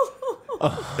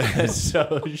 Oh, that's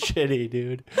so shitty,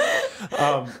 dude.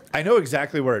 I know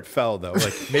exactly where it fell though.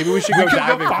 Like maybe we should go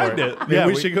diving for it.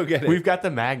 Maybe we should go get it. We've got the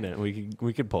magnet.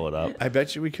 We could pull it up. I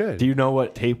bet you we could. Do you know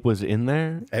what tape was in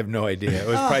there? I have no idea. It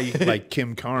was probably like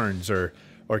Kim Carnes or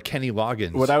Kenny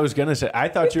Loggins. What I was gonna say, I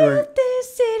thought you were. Built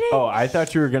this city. Oh, I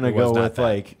thought you were gonna It was go not with that.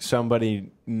 like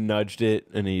somebody nudged it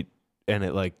and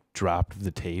it like dropped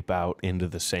the tape out into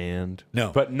the sand.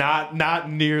 No. but not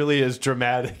nearly as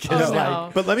dramatic as Oh, like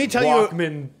no. But let me tell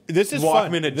Walkman. you, this is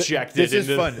fun. Walkman ejected. This is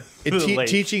into fun. the lake.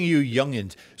 Teaching you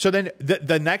youngins. So then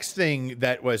the next thing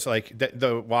that was like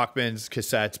the Walkmans,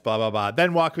 cassettes, blah, blah, blah.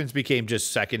 Then Walkmans became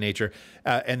just second nature.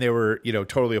 And they were,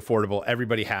 totally affordable.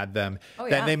 Everybody had them. Oh,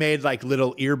 Then yeah. they made like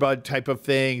little earbud type of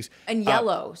things. And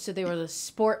yellow, so they were the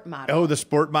sport model. Oh, the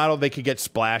sport model, they could get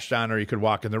splashed on or you could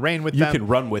walk in the rain with You them. can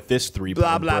run with this 3 Blah,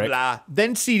 pound blah, brick. blah.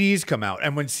 Then CDs come out.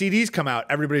 And when CDs come out,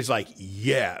 everybody's like,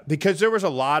 yeah. Because there was a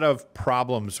lot of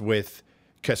problems with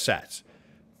cassettes.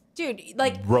 Dude,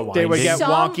 like Rewind. They would get Some-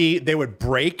 wonky. They would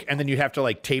break, and then you'd have to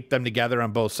like tape them together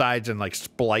on both sides and like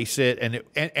splice it,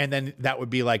 and then that would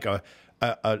be like a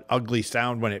ugly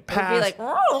sound when it it would passed. be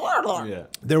like Yeah.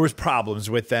 There was problems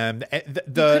with them. you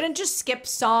couldn't just skip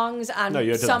songs on No,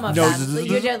 you had to- some of No, them.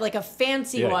 You did like a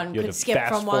fancy Yeah, one you had could to skip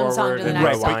fast from one song forward to the and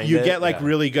next. Right, one. but you it, get like yeah.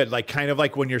 really good, like kind of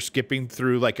like when you're skipping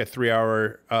through like a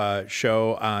 3-hour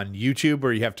show on YouTube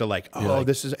where you have to like,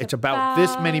 it's about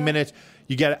this many minutes.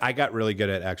 I got really good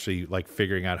at actually like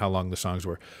figuring out how long the songs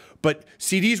were. But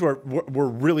CDs were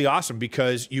really awesome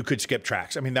because you could skip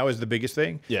tracks. I mean, that was the biggest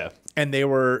thing. Yeah. And they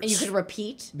were And you could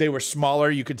repeat. they were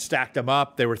smaller. You could stack them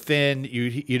up. They were thin.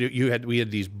 We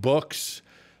had these books,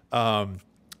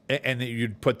 and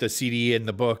you'd put the CD in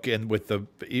the book and with the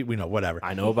whatever.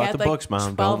 I know about Had, the like, books,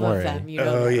 Mom. 12 Don't worry. Of them, you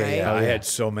know that, right? I had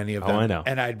so many of them. I know.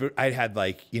 And I had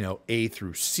like A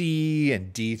through C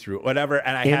and D through whatever.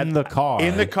 And I In had the car.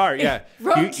 In the car, yeah.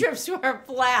 Road trips were a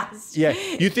blast. Yeah.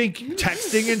 You think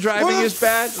texting and driving is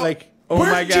bad? Like, oh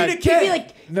Where's my god. Gina He'd be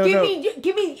like, No,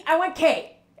 give me, I want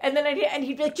K. And then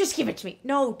he'd be like, just give it to me.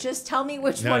 No, just tell me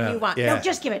which one no, you want. yeah. No,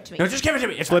 just give it to me. No, just give it to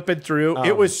me. It's fine. Flipping through.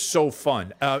 It was so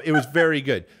fun. It was very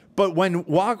good. But when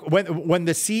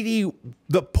the CD,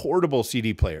 the portable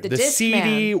CD player, the Discman.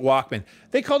 CD Walkman,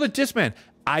 they called it Discman.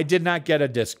 I did not get a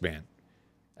Discman.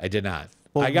 I did not.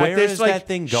 Well, I got where this is like that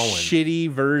thing going? shitty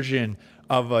version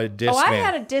of a Discman. Oh, I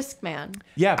had a Discman.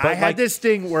 Yeah, but I had like, this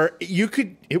thing where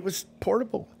it was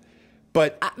portable.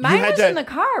 But Mine you had was to, in the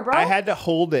car, bro. I had to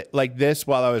hold it like this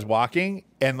while I was walking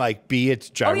and like be its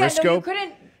Oh, yeah, gyroscope. no, you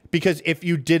couldn't. Because if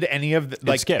you did any of the,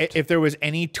 like, skipped. if there was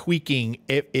any tweaking,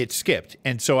 it skipped.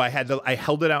 And so I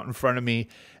held it out in front of me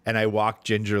and I walked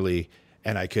gingerly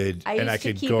and I could I used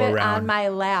to keep go it around. on my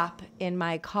lap in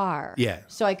my car. Yeah.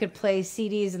 So I could play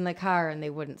CDs in the car and they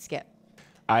wouldn't skip.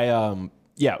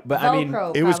 yeah, but I mean,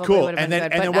 Velcro It was probably cool. would've And been then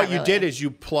good, and but then what not you really. did is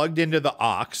you plugged into the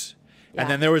aux Yeah. and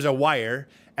then there was a wire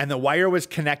and the wire was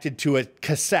connected to a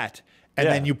cassette. And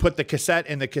Yeah. then you put the cassette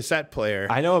in the cassette player.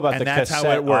 I know about and the that's cassette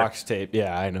how it worked. aux tape.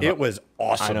 Yeah, I know. It was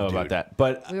awesome. I know about dude. that.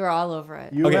 But We were all over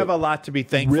it. You Okay. have a lot to be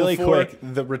thankful really for. quick,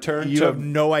 the return You to have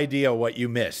no idea what you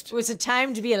missed. It was a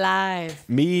time to be alive.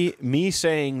 me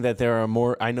saying that there are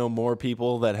more. I know more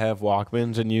people that have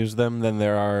Walkmans and use them than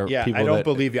there are Yeah, people I don't that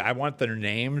believe you. I want their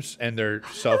names and their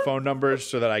cell phone numbers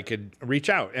so that I could reach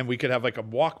out and we could have like a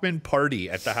Walkman party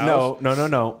at the house.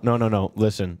 No.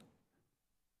 Listen.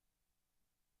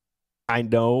 I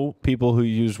know people who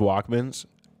use Walkmans.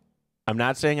 I'm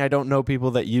not saying I don't know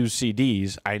people that use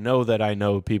CDs. I know that I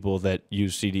know people that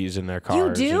use CDs in their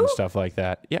cars do? and stuff like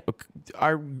that. Yeah,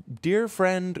 our dear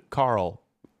friend Carl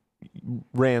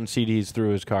ran CDs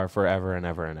through his car forever and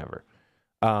ever and ever.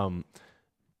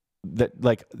 That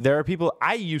like there are people.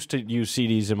 I used to use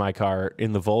CDs in my car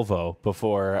in the Volvo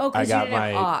before Oh, 'cause I you got didn't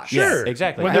have my aux. Sure. Yeah,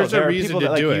 exactly. When I know, there's a there are reason people to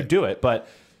that, like, do you it. do it, but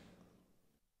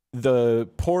the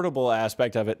portable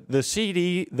aspect of it,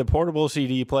 the portable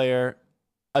CD player,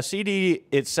 a CD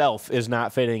itself is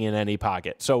not fitting in any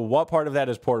pocket. So what part of that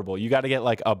is portable? You got to get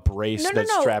like a brace that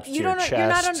straps to your chest. You're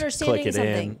not click understanding it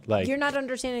something. in. Like You're not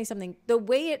understanding something. The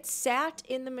way it sat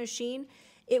in the machine,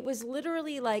 it was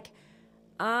literally like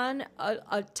on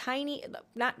a tiny,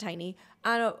 not tiny,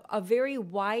 on a very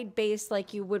wide base,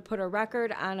 like you would put a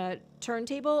record on a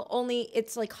turntable, only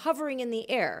it's like hovering in the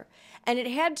air. And it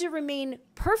had to remain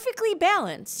perfectly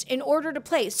balanced in order to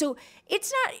play. So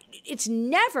it's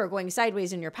never going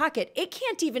sideways in your pocket. It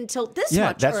can't even tilt this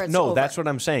much or it's over. That's what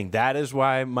I'm saying. That is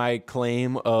why my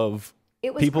claim of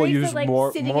It was people great use for, like,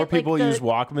 more sitting more at, like, people the- use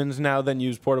Walkmans now than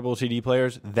use portable CD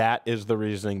players. That is the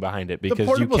reasoning behind it, because The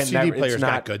portable you can CD never, player's it's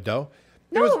not good though.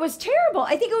 No, it was terrible.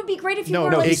 I think it would be great if you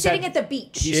were like sitting at the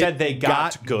beach. He said they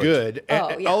got good.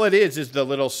 And yeah. all it is the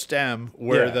little stem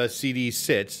where Yeah. the CD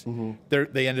sits.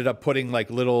 They ended up putting like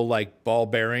little like ball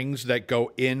bearings that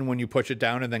go in when you push it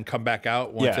down and then come back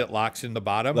out once Yeah. it locks in the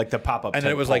bottom. Like the pop-up And then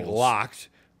it tent was like poles. locked.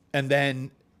 And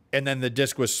then the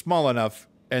disc was small enough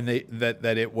and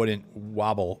that it wouldn't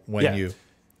wobble when Yeah.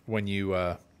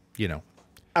 you know.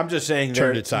 I'm just saying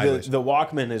Turned it sideways. The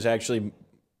Walkman is actually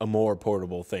a more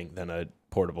portable thing than a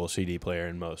portable CD player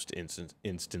in most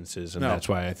instances, and No. that's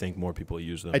why I think more people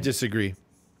use them. I disagree.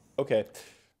 Okay.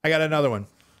 I got another one.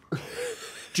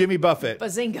 Jimmy Buffett.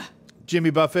 Bazinga. Jimmy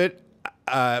Buffett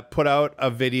put out a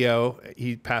video.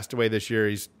 He passed away this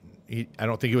year. I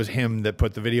don't think it was him that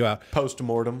put the video out,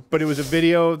 Post-mortem. but it was a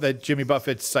video that Jimmy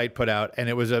Buffett's site put out, and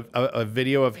it was a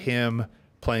video of him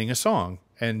playing a song.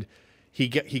 And he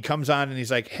comes on and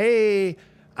he's like, "Hey,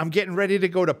 I'm getting ready to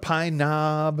go to Pine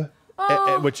Knob,"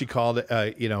 which he called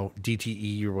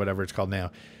DTE or whatever it's called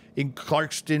now, in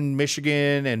Clarkston,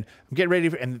 Michigan, and I'm getting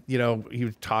ready and he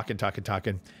was talking.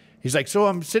 He's like, "So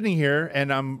I'm sitting here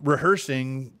and I'm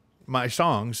rehearsing my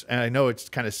songs, and I know it's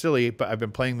kind of silly, but I've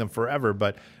been playing them forever,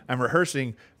 but I'm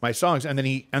rehearsing my songs." And then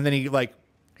he's like,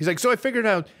 "So I figured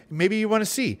out maybe you want to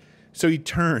see." So he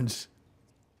turns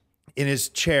in his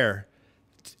chair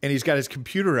and he's got his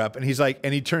computer up and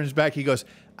he turns back, he goes,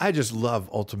 "I just love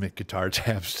Ultimate Guitar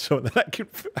Tabs so that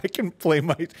I can play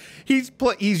my." He's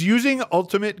using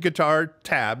Ultimate Guitar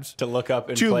Tabs To look up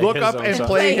and play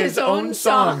play his own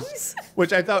songs,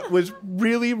 which I thought was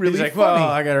really, really He's like, funny. "Well,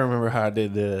 I got to remember how I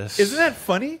did this." Isn't that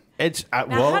funny? It's how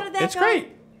did that it's go? great.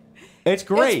 It's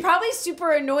great. It's probably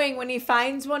super annoying when he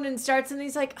finds one and starts and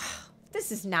he's like, "Oh,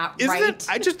 this is not Isn't right." it?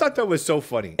 I just thought that was so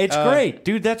funny. It's great,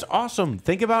 dude. That's awesome.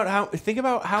 Think about how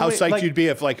How it, psyched like, you'd be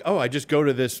if I just go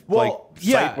to this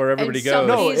yeah. site where everybody And goes.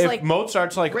 somebody- No, He's, if like,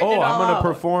 Mozart's like, written "Oh, it I'm all going to out.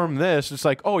 perform this," it's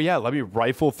like, "Oh yeah, let me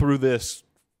rifle through this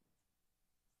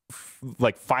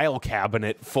like file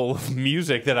cabinet full of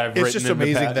music that I've It's written." just in the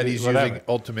amazing past," that he's whatever. using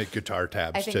Ultimate Guitar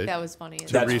Tabs I think to that was funny.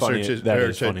 That's research funny. his, That or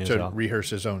is to, funny as to well.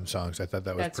 rehearse his own songs. I thought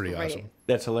that was That's pretty great. awesome.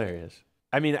 That's hilarious.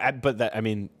 I mean,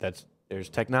 there's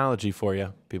technology for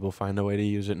you. People find a way to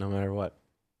use it no matter what.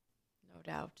 No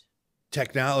doubt.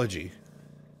 Technology.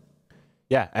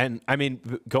 Yeah, and I mean,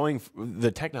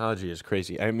 the technology is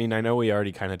crazy. I mean, I know we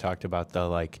already kind of talked about the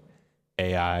like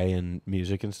AI and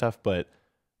music and stuff, but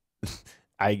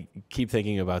I keep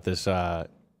thinking about this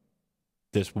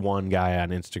this one guy on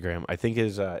Instagram. I think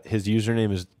his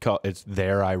username is called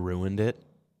 "There I Ruined It."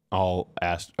 All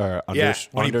asked or Yeah,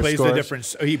 when he plays the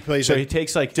underscores. different, he plays So a he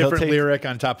takes like different he'll take, lyric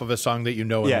on top of a song that you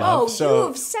know and Yeah. love. Oh, so-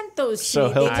 you've sent those to So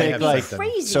me. he'll They take, make me like-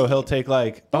 crazy. So he'll take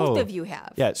like Both oh of you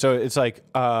have. yeah. So it's like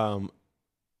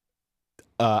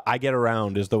I Get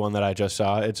Around is the one that I just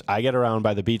saw. It's I Get Around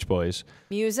by the Beach Boys.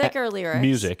 Music or lyrics?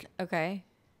 Music. Okay.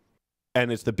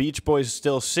 And it's the Beach Boys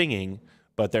still singing,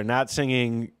 but they're not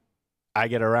singing I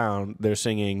Get Around, they're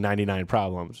singing 99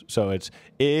 Problems. So it's,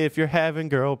 if you're having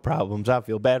girl problems, I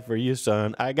feel bad for you,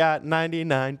 son. I got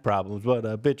 99 problems, but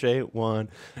a bitch ain't one.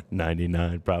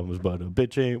 99 problems, but a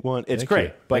bitch ain't one. It's Thank great.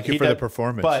 you. But Thank you he for the does-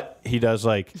 performance. But he does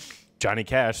like Johnny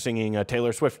Cash singing a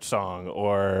Taylor Swift song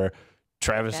or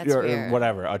Travis That's or weird.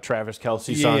 whatever, a Travis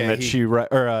Kelce Yeah, song yeah, that he- she or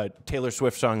a Taylor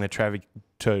Swift song that Travis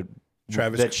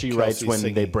that she writes Kelce's when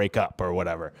they singing. break up or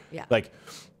whatever. Yeah. Like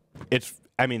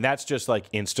I mean, that's just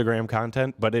like Instagram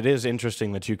content, but it is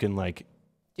interesting that you can like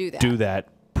Do that.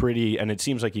 pretty, and it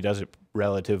seems like he does it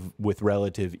with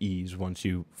relative ease once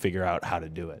you figure out how to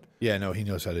do it. Yeah, no, he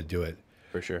knows how to do it.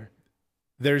 For sure.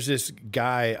 There's this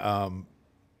guy,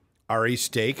 Ari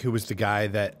Stake, who was the guy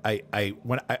that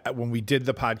when we did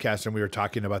the podcast and we were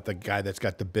talking about the guy that's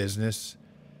got the business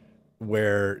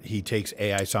where he takes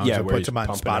AI songs Yeah, and where puts he's them on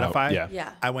pumping out. Spotify. Yeah.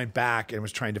 Yeah. I went back and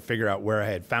was trying to figure out where I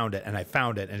had found it, and I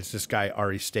found it, and it's this guy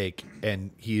Ari Stake,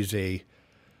 and he's a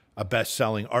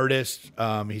best-selling artist.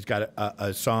 He's got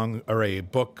a song or a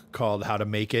book called How to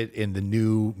Make It in the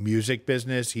New Music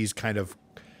Business. He's kind of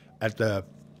at the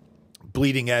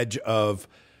bleeding edge of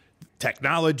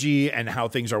technology and how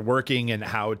things are working and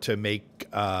how to make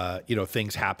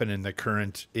things happen in the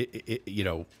current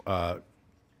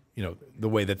the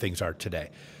way that things are today.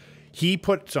 he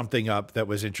put something up that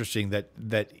was interesting that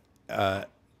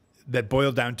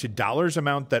boiled down to dollars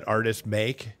amount that artists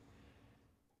make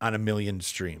on 1 million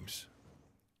streams.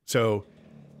 So,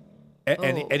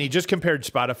 and he just compared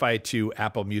Spotify to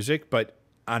Apple Music, but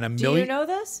on 1 million. Do you know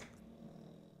this?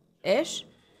 Ish?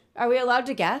 Are we allowed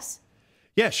to guess?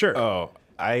 Yeah, sure. Oh,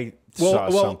 I saw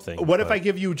something. What if I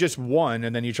give you just one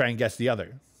and then you try and guess the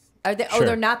other? Are they? Sure. Oh,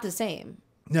 they're not the same.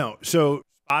 No. So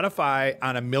Spotify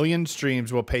on 1 million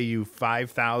streams will pay you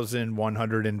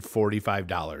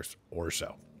 $5,145 or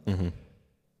so. Mm-hmm.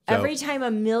 Every time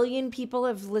 1 million people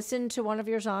have listened to one of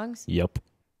your songs? Yep.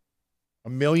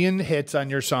 1 million hits on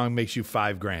your song makes you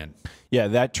 $5,000. Yeah,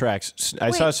 that tracks.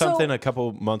 I saw something a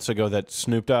couple months ago that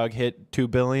Snoop Dogg hit 2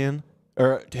 billion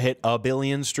or hit 1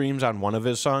 billion streams on one of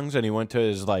his songs, and he went to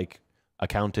his like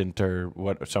accountant or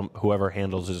whoever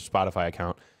handles his Spotify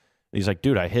account. And he's like,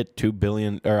 dude, I hit 2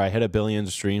 billion or I hit 1 billion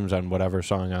streams on whatever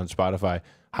song on Spotify.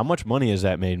 How much money has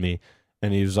that made me?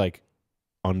 And he was like,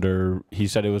 he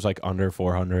said it was like under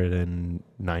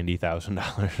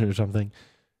 $490,000 or something.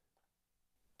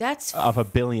 That's off 1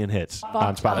 billion hits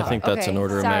on Spotify. I think that's an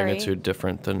order of sorry. magnitude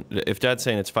different than if Dad's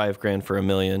saying it's $5,000 for 1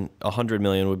 million. 100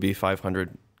 million would be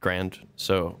 500,000.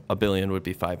 So 1 billion would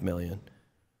be 5 million.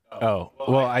 Oh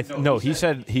well, no. He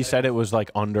said it was like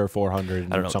under 400.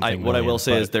 I don't know. Something What I will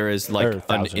say but- is there is like or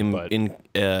 1,000,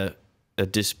 a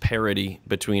disparity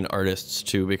between artists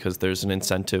too, because there's an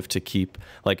incentive to keep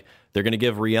like they're going to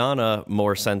give Rihanna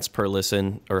more cents per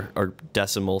listen or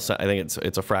decimal. I think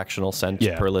it's a fractional cent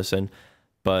per listen,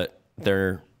 but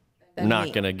they're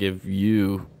not going to give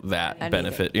you that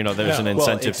benefit. You know, there's an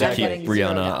incentive to keep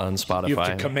Rihanna on Spotify. You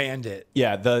have to command it.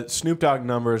 Yeah, the Snoop Dogg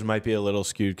numbers might be a little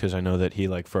skewed because I know that he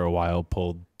like for a while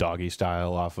pulled Doggy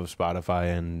Style off of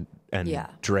Spotify and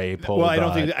Dre pulled Well, I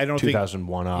don't think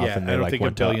 2001 off, yeah, and I they don't like think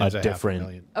went a to billion's a a half a different.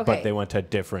 million. Okay. But they went to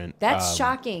different. That's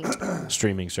shocking.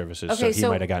 Streaming services, Okay, so he so-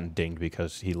 might have gotten dinged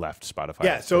because he left Spotify.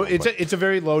 Yeah, so for- it's a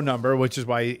very low number, which is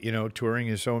why touring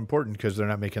is so important because they're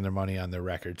not making their money on their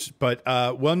records. But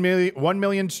 1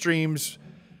 million streams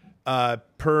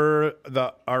per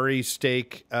the Ari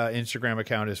Steak Instagram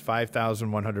account is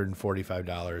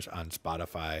 $5,145 on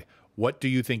Spotify. What do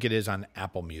you think it is on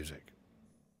Apple Music?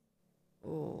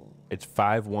 It's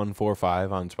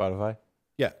 5145 on Spotify.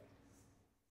 Yeah.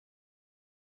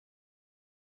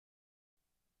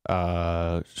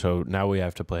 So now we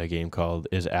have to play a game called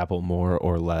 "Is Apple More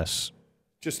or Less?"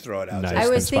 Just throw it out. Nice. there. I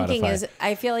was than thinking Spotify.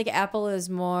 I feel like Apple is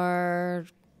more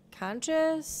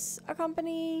conscious a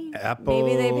company. Apple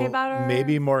Maybe they pay better.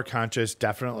 Maybe more conscious.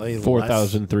 Definitely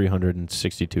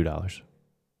 $4,362.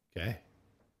 Okay.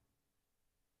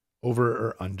 Over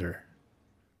or under?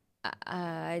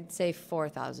 I'd say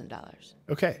 $4,000.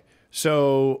 Okay.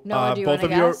 So Noah, do you both want of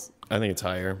to you guess? I think it's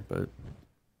higher, but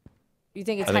You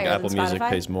think it's I think higher Apple than Music Spotify?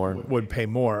 pays more. would pay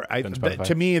more. Than Spotify.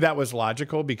 To me, that was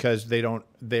logical because they're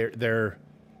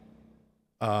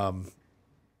I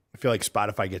feel like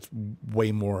Spotify gets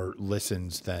way more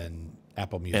listens than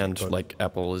Apple Music. And but like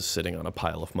Apple is sitting on a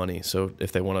pile of money, so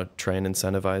if they want to try and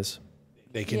incentivize,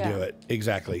 they can Yeah. do it.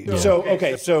 Exactly. So,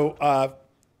 okay. So,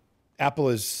 Apple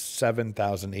is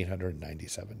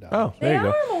 $7,897. Oh, They there you go.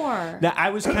 are more. Now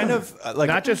I was kind of like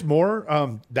Not just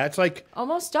more. That's like,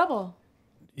 Almost double.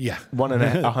 yeah.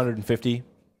 150.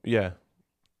 Yeah.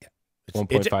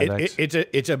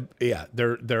 1.5x. Yeah.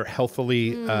 They're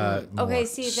healthily, more. Okay,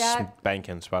 see that.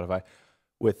 Banking Spotify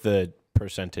with the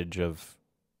percentage of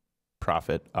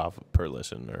profit off per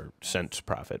listen or cents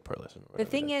profit per listen. The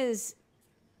thing is,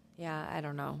 yeah, I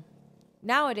don't know.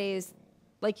 Nowadays,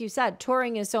 like you said,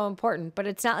 touring is so important, but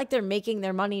it's not like they're making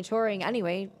their money touring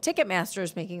anyway. Ticketmaster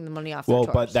is making the money off their Well,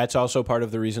 tours. but that's also part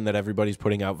of the reason that everybody's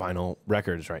putting out vinyl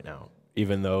records right now,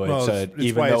 even though Well, it's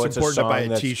it's why it's important to buy a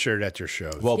that's- T-shirt at your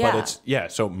shows. Well, Yeah. but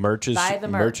it's so merch is Buy the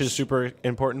merch is merch. super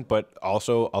important, but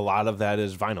also a lot of that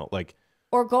is vinyl. Like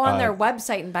or go on their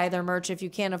website and buy their merch if you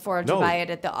can't afford to No, buy it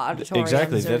at the auditoriums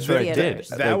exactly, or that's what I did. theaters.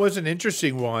 That was an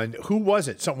interesting one. Who was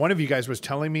it? So one of you guys was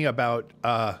telling me about.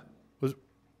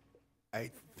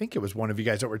 I think it was one of you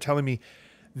guys that were telling me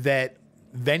that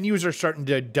venues are starting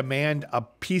to demand a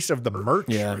piece of the merch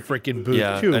freaking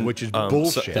booth too, and, which is so-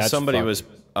 bullshit. somebody fucked.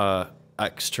 was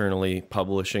externally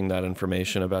publishing that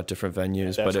information about different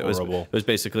venues, That's but it horrible. was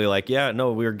basically like, yeah,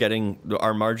 no, we're getting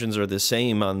our margins are the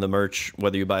same on the merch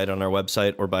whether you buy it on our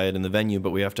website or buy it in the venue, but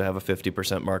we have to have a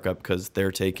 50% markup because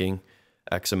they're taking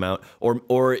X amount,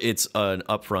 or it's an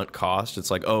upfront cost. It's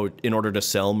like, oh, in order to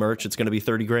sell merch, it's going to be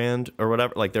 $30,000 or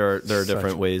whatever. Like there are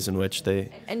different ways in which they.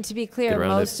 And to be Get clear, around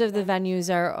most of the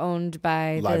venues are owned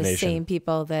by Live the Nation. same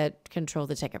people that control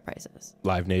the ticket prices.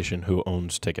 Live Nation, who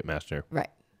owns Ticketmaster. Right.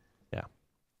 Yeah.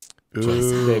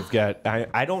 They've got.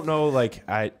 I don't know. Like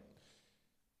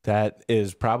that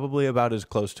is probably about as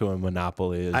close to a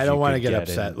monopoly as I don't want want to get in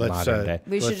upset. modern day.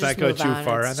 We should Let's not just go move too on.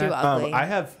 far It's on too that. ugly.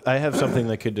 I have something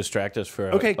that could distract us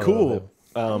for. Okay, a cool. little bit.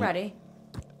 I'm ready.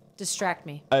 Distract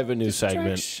me. I have a new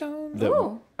segment.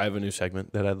 Ooh. I have a new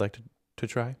segment that I'd like to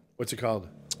try. What's it called?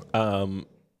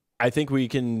 I think we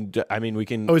can. I mean, we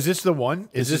can. Oh, is this the one?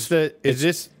 Is this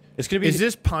It's gonna be. Is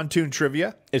this pontoon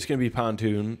trivia? It's gonna be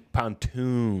pontoon.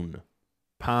 Pontoon.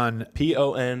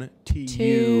 Pontune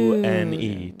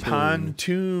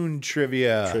Pontoon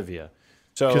trivia. trivia.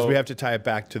 So Because we have to tie it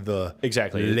back to the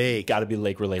lake. Got to be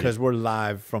lake related. Because we're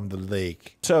live from the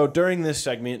lake. So during this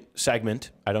segment,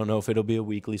 I don't know if it'll be a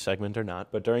weekly segment or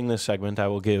not, but during this segment, I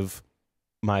will give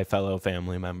my fellow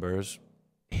family members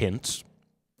hints.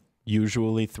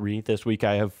 Usually 3. This week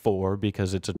I have 4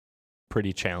 because it's a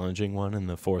pretty challenging one, and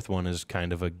the 4th one is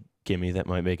kind of a gimme that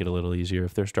might make it a little easier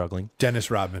if they're struggling. Dennis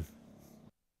Rodman.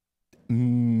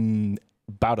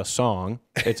 About a song.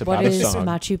 It's about What a is song.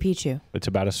 Machu Picchu? It's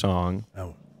about a song.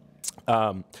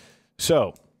 Oh.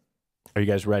 So, are you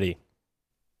guys ready?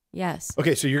 Yes.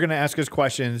 Okay, so you're going to ask us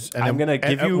questions. And I'm going to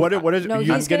give you. What is No,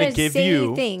 you, he's gonna going to give say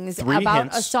you things 3 about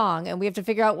hints. a song, and we have to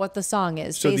figure out what the song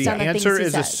is So based the on the answer things he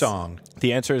is a says. song.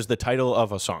 The answer is the title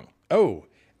of a song. Oh,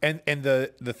 and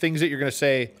the things that you're going to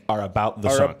say Are about the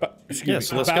are song.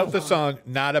 Yes, let's about go. the song,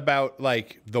 not about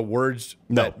like the words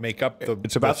No. that make up the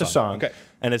It's about the song. Okay.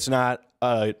 And it's not.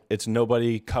 It's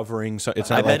nobody covering. So it's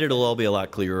I not. bet it'll all be a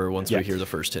lot clearer once Yeah. we hear the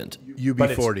first hint.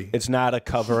 UB40. It's not a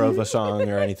cover of a song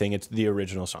or anything. It's the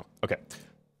original song. Okay.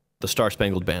 The Star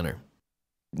Spangled Banner.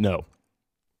 No.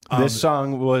 This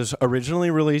song was originally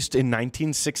released in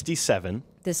 1967.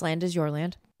 This land is your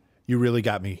land. You really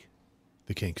got me.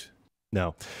 The Kinks.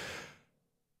 No.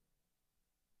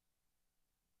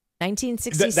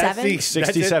 1967.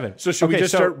 67. So should we Okay,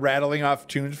 just start rattling off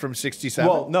tunes from 67?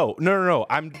 Well, no.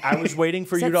 I was waiting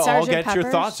for Is you that to all Sgt. get your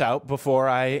Pepper's? thoughts out before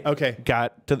I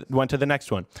went to the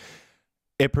next one.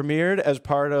 It premiered as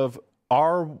part of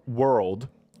Our World,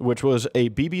 which was a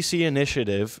BBC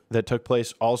initiative that took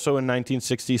place also in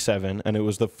 1967, and it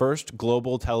was the first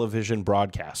global television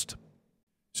broadcast.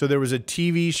 So there was a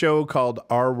TV show called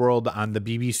Our World on the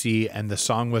BBC, and the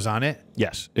song was on it.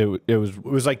 Yes, it was. It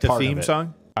was like the part of theme it.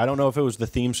 song. I don't know if it was the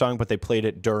theme song, but they played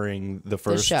it during the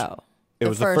first show. It The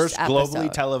was the first first globally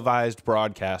episode. televised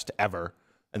broadcast ever,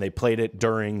 and they played it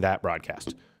during that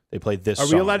broadcast. They played this Are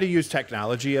song. we allowed to use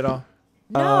technology at all?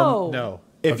 No. No.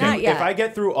 If, Not you, yet. if I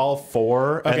get through all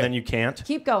 4 Okay. and then you can't,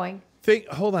 Keep going.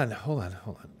 Hold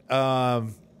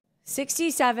on.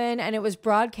 67, and it was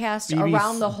broadcast BBC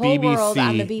around the whole world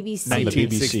on the BBC.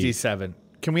 1967.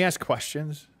 Can we ask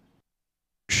questions?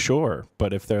 sure.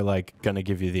 But if they're like going to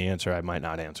give you the answer, I might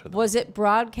not answer them. Was it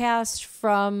broadcast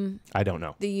from I don't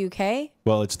know. the UK?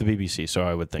 Well, it's the BBC, so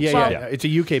I would think Yeah, so. yeah. It's a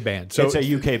UK band. So It's a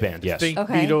UK band, yes. think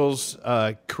Okay. Beatles,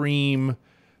 Cream.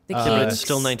 The But Kinks, it's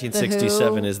still The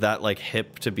 1967. Who? Is that like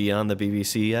hip to be on the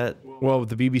BBC yet? Well,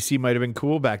 the BBC might have been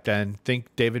cool back then.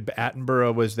 Think David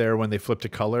Attenborough was there when they flipped to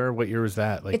color. What year was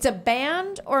that? Like It's a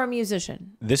band or a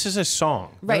musician? This is a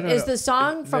song. Right. no, Is no. the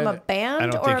song from a I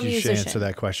band don't or a think you should musician? answer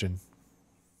that question.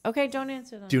 Okay, don't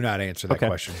answer that. Do not answer that Okay.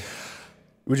 question.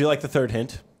 Would you like the third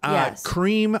hint? Yes.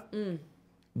 Cream,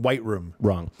 White Room.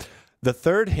 Wrong. The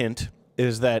third hint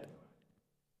is that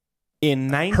in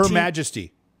 19... Her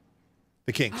Majesty,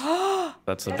 the Kinks. That's the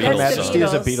That's Her the Beatles Majesty song.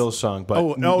 is a Beatles. Beatles song, but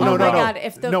Oh, no, Oh no, my no, God, no.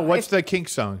 if the- No, what's if- the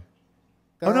Kinks song?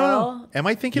 Girl. Oh, no. Am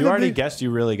I thinking you of already the... guessed.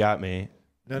 You really got me.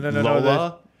 No.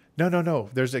 Lola? No.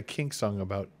 There's a Kinks song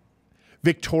about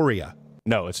Victoria.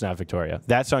 No, it's not Victoria.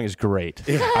 That song is great.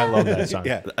 I love that song.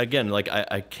 Yeah. Again, like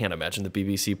I can't imagine the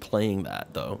BBC playing that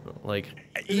though. Like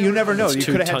You never know. It's You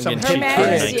too could have had some tongue-in-cheek Her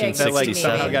critic Majesty that like exists,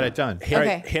 somehow maybe. got it done. Hint,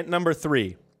 Okay. hint number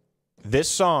 3. This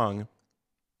song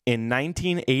in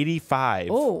 1985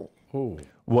 Oh,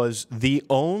 was the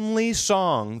only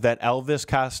song that Elvis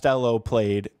Costello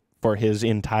played for his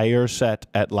entire set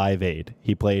at Live Aid.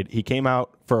 He came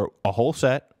out for a whole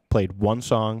set, played one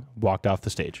song, walked off the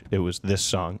stage. It was this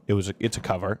song. It's a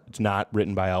cover. It's not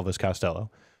written by Elvis Costello.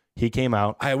 He came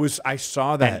out I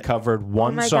saw that. and covered oh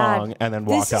one my song God. and then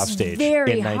This walked off is stage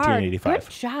very in hard. 1985. Good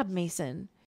job, Mason.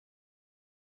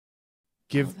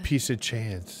 Give peace a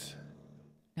chance.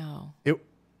 No.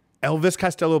 Elvis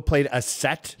Costello played a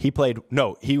set. He played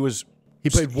one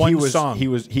song.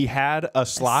 He had a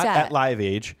slot set. at Live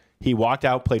Age. He walked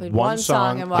out, played Played one one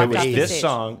song song. and It walked was off the this stage.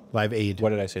 song. Live Aid. What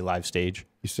did I say? Live Stage.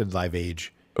 You said Live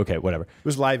Age. Okay, whatever. It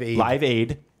was Live Aid. Live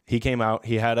Aid. He came out.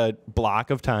 He had a block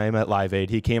of time at Live Aid.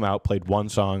 He came out, played one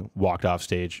song, walked off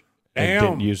stage, and Damn.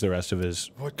 didn't use the rest of his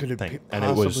What could it thing. be, And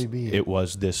possibly be? it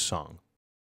was this song.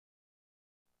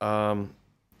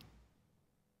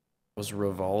 Was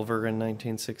Revolver in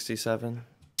 1967?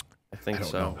 I think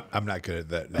so. I'm not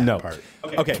good at that No. part.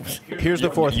 Okay, here's the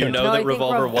fourth You hint. know No, I that think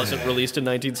Revolver Rev- wasn't released in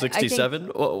 1967?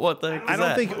 What the heck is I don't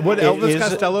that? think would It Elvis is-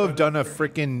 Costello have done a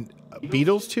freaking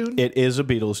Beatles tune? It is a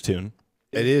Beatles tune.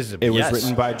 It is. It was Yes.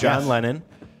 written by John Yes. Lennon,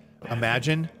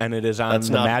 Imagine. and it is on That's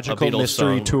the not a Magical Beatles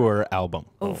Mystery song. Tour album.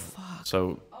 Oh fuck.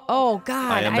 So Oh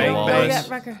God. I Am I the don't know Walrus. that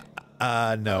record.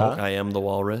 No. I Am the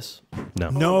Walrus. No.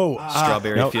 No.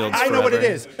 Strawberry no. Fields I know what it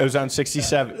Forever. is. It was on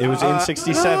 67. It was in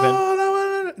 67. No.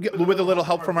 With a little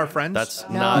help from our friends. That's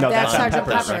No, not that's on Sgt. that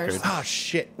Pepper's. record. oh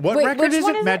shit. What Wait, record which is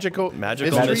one it? is it? Magical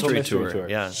Magical Mystery Tour.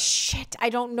 Yeah. Shit. I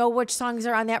don't know which songs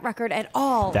are on that record at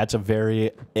all. That's a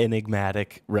very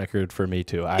enigmatic record for me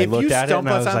too. I If looked you at it stump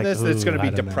and I us was on like, this, it's going to "Ooh, be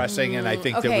I don't know." depressing, and I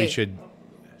think that we Okay. should.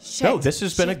 Shit. No, this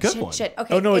has been a good one. Shit.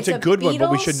 Okay. Oh, no, it's a good one, but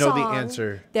we Beatles should know the song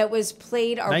answer. That was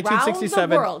played around the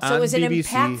 1967 world. So on it was an BBC.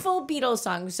 impactful Beatles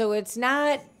song. So it's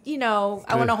not,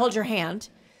 I want to hold your hand.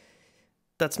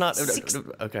 That's not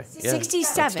okay. Yeah,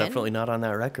 67. That's definitely not on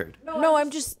that record. No,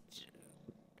 I'm just,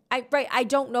 I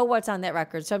don't know what's on that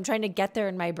record. So I'm trying to get there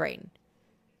in my brain.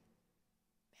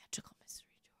 Magical Mystery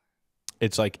Tour.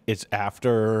 It's like it's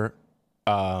after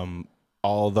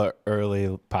all the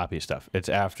early poppy stuff. It's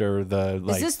after the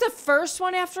like. Is this the first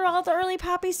one after all the early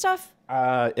poppy stuff?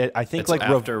 I think It's like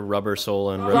after Rubber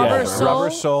Soul and Rubber Revolver. Soul? Rubber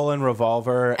Soul and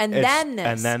Revolver, And it's- then this.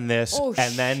 and then this, Oh,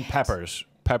 and then shit. Peppers.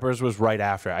 Peppers was right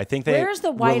after. I think they Where's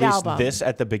the White released Album? this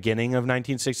at the beginning of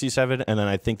 1967, and then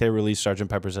I think they released Sgt.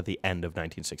 Pepper's at the end of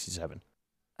 1967.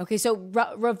 Okay, so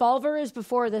Revolver is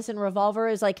before this, and Revolver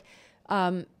is like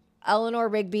Eleanor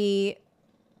Rigby,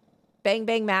 Bang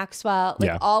Bang Maxwell. Like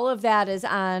Yeah. all of that is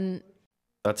on.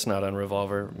 That's not on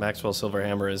Revolver. Maxwell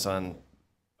Silverhammer is on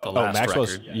the Oh, last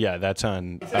Maxwell's record. yeah, that's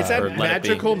on. Is Or that Let It Be.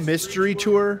 Magical Mystery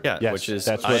Tour? Yeah, Yes, which is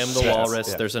that's I what- Am the that's- Walrus.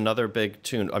 yeah. There's another big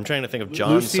tune. I'm trying to think of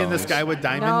John's Lucy in the songs. Sky with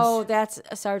Diamonds. No, that's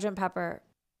Sgt. Pepper.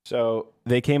 So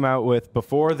they came out with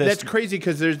before this. That's crazy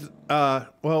because there's.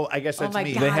 Well, I guess that's my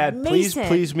me. God. They had Please Mason.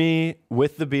 Please Me,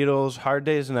 With the Beatles, Hard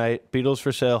Day's Night, Beatles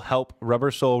for Sale, Help,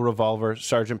 Rubber Soul, Revolver,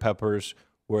 Sgt. Pepper's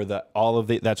were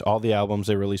that's all the albums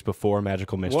they released before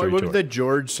Magical Mystery What Tour. would the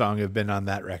George song have been on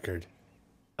that record?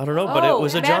 I don't know, but it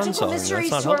was a John Magical song. Mystery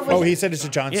That's not Tour helpful. Oh, he said it's a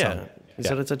John Yeah, song. he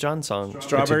said it's a John song.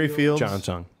 Strawberry Fields. John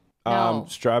song. No.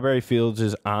 Strawberry Fields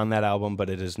is on that album, but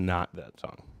it is not that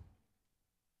song.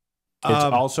 It's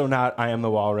also not I Am the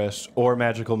Walrus or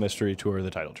Magical Mystery Tour,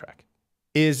 the title track.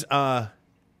 Is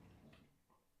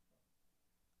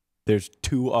There's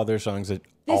two other songs that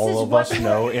This is all of what- us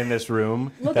know in this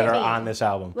room Look that at are me. on this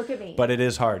album. Look at me. But it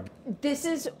is hard. This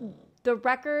is the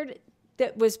record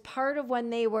that was part of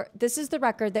when they were. This is the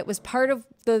record that was part of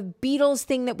the Beatles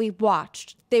thing that we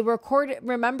watched. They recorded.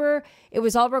 Remember, it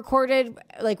was all recorded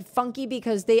like funky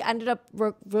because they ended up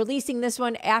releasing this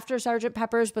one after Sgt.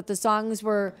 Pepper's, but the songs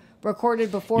were recorded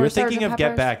before. You're Sgt. thinking of Get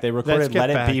Pepper's. Back. They recorded Get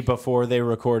Let Back. It Be before they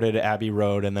recorded Abbey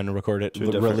Road, and then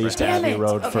released Damn Abbey it.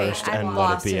 Road Okay, first I'm and Let It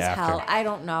lost Be as after. hell. I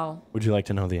don't know. Would you like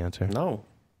to know the answer? No.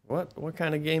 What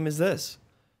kind of game is this?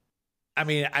 I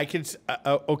mean, I could.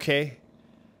 Okay.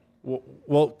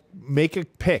 Well, make a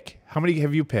pick. How many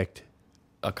have you picked?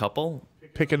 A couple?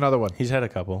 Pick another one. He's had a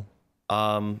couple.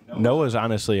 Noah's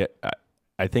honestly,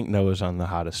 I think Noah's on the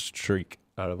hottest streak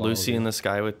out of all Lucy of in you. the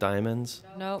Sky with Diamonds?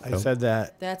 Nope. I said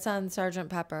that. That's on Sgt.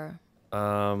 Pepper. I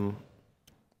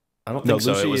don't No, think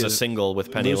so. Lucy it was a is- single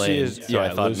with Penny Lucy Lane. is- So I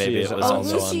yeah, thought Lucy maybe is it was on-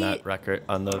 also Lucy- on that record.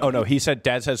 On the Oh no,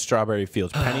 Dad said Strawberry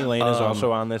Fields. Penny Lane is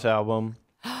also on this album.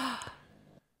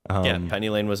 yeah, Penny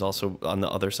Lane was also on the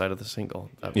other side of the single.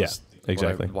 That Yeah, was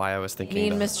exactly. Why I was thinking Me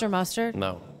and that. Mr. Mustard?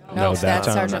 No. No, that's that's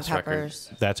on Sgt. this record.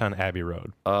 Pepper's. That's on Abbey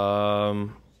Road.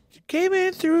 Came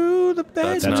in through the bed.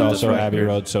 That's not also this Abbey record.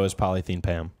 Road. So is Polythene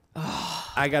Pam.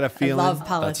 I got a I feeling. love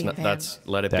That's Polythene not, Pam. that's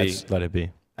Let It That's Be. Let It Be.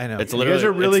 I know. It's You guys literally-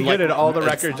 are really it's good like- at all the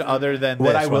it's- records other than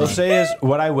What this I will one.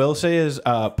 say is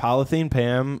Polythene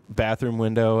Pam, Bathroom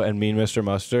Window, and Mean Mr.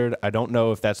 Mustard. I don't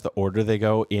know if that's the order they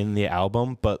go in the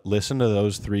album, but listen to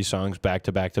those three songs back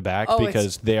to back to back Oh, because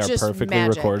it's they are just perfectly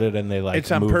magic. recorded and they like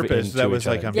It's on move purpose. into That was each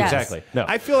like other. on Yes. Exactly. No,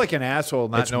 I feel like an asshole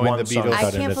not It's knowing one the song Beatles. I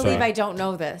cut in can't its believe own. I don't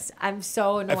know this. I'm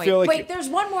so annoyed. feel like Wait, there's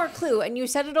one more clue, and you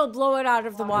said it'll blow it out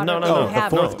of the water. No, but no, you no. The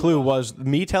haven't. fourth clue was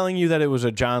me telling you that it was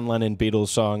a John Lennon Beatles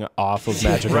song off of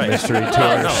Magical Right. Mystery Tour.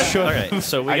 No, all right.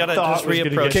 So we I gotta thought just was gonna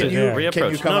reapproach get it. you there. Can you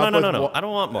Reapproach. come No, up no, no, with no. what- I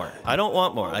don't want more. I don't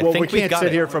want more. I Well, think we we've can't got sit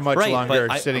it. here for much Right, longer,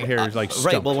 but sitting here like right.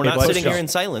 stumped. Well, we're Okay, not let's sitting here go. in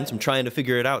silence. I'm trying to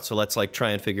figure it out. So let's like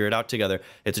try and figure it out together.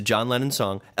 It's a John Lennon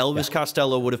song. Elvis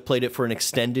Costello would have played it for an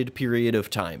extended period of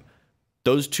time.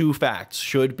 those two facts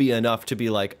should be enough to be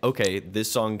like, okay,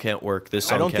 this song can't work. This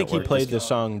song I don't can't think he work. played the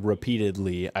song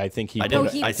repeatedly. I think he. I didn't.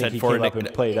 think I said he for came an up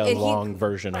and played a long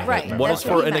version of right. it. What That's does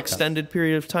what for he an meant. extended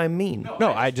period of time mean? No,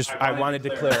 I wanted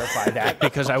to clarify that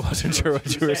because I wasn't sure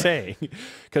what you were saying.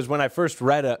 Because when I first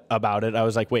read about it, I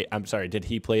was like, wait, I'm sorry, did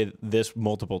he play this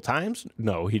multiple times?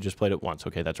 No, he just played it once.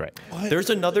 Okay, that's right.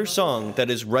 There's another song that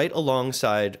is right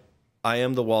alongside I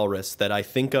Am the Walrus that I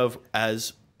think of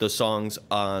as the songs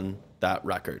on that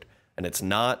record. And it's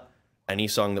not any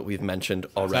song that we've mentioned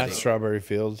already. Not Strawberry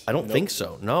Fields. I don't think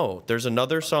so. No, there's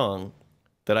another song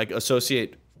that I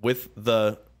associate with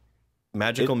the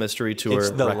Magical Mystery Tour It's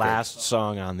the record. last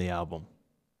song on the album.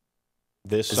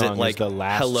 This Is song it like is the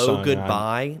last Hello song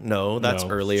Goodbye? No, that's No.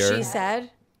 earlier. She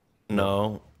said.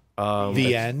 No.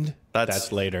 The End.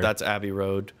 That's later. That's Abbey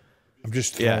Road. I'm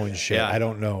just throwing shit. I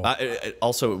don't know.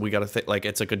 Also, we got to think like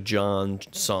it's like a John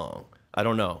song. I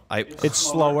don't know. It's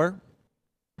slower.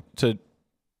 It's a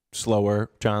slower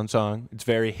John song. It's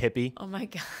very hippie. Oh my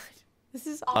god, this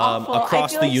is awful. Across I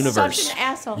feel the like universe. Such an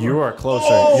asshole. You are closer.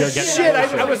 Oh, You're getting shit.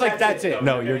 closer. I was like, that's it.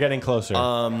 No, you're getting closer.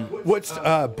 What's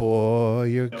boy,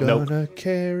 you're gonna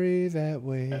carry that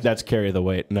weight. That's Carry the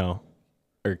Weight. No.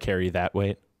 Or Carry That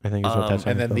Weight, I think is what that's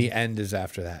And then the end is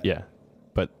after that. Yeah.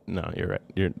 But no, you're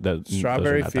right.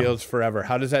 Strawberry Fields Forever.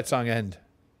 How does that song end?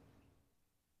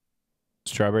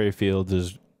 Strawberry Fields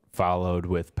is followed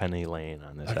with Penny Lane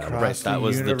on this album. Across Right, that the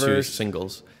was the two universe.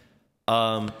 singles.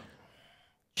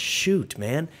 Shoot,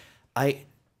 man, I'm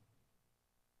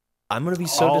gonna be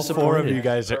so all disappointed. four of you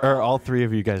guys, or all three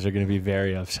of you guys, are going to be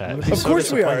very upset. Of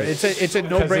course we are. It's a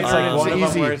no brainer. It's like one of It's them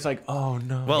easy. where it's like, oh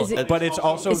no. Well, Is it- but it's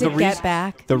also Is the it reason. Get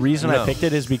Back? The reason No. I picked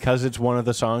it is because it's one of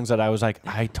the songs that I was like,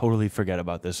 I totally forget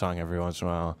about this song every once in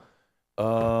a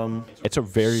while. It's a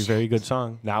very, very good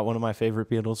song. Not one of my favorite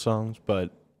Beatles songs,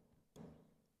 but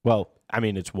well, I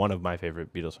mean, it's one of my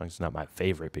favorite Beatles songs. It's not my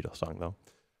favorite Beatles song though.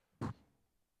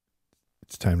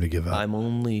 It's time to give up. I'm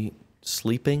only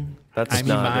sleeping. That's I mean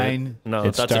not mine. it. No,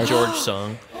 It that's starts- a George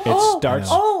song. Oh, starts-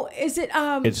 Oh, is it?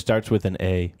 It starts with an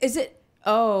A. Is it?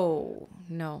 Oh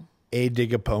no. A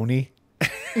Dig a Pony.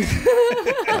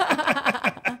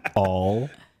 All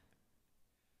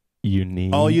you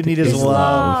need. All you need is Is love.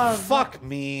 love. Fuck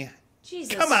me.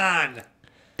 Jesus. Come on.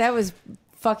 That was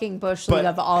fucking Bush League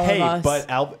of all hey, of us.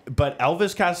 but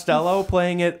Elvis Costello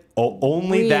playing it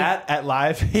only We- that at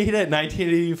Live Aid at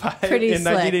 1985 Pretty in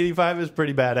slick. 1985 is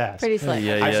pretty badass. Pretty slick.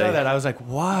 Yeah, I saw yeah. that. I was like,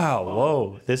 wow,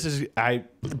 whoa, this is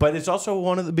But it's also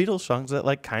one of the Beatles songs that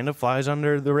like kind of flies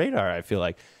under the radar. I feel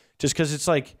like just because it's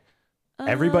like.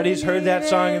 Everybody's heard that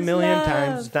song a million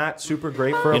times. It's not super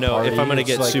great for a party. If I'm gonna It's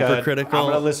get like super critical, I'm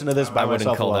gonna listen to this by I wouldn't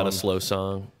myself call that alone. a slow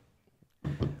song.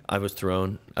 I was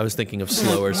thrown. I was thinking of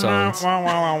slower songs.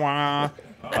 Oh,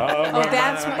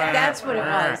 that's what it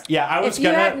was. Yeah, I was If you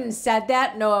gonna. hadn't said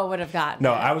that, Noah would have gotten.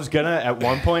 No, it. I was gonna. At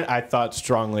one point, I thought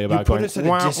strongly You about put going. us at a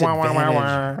 "Wah, wah, wah, disadvantage.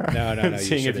 wah, wah," No, you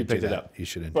seeing if you shouldn't do picked it that. up. You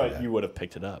shouldn't do But that. you would have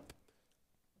picked it up,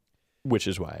 which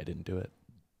is why I didn't do it.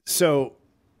 So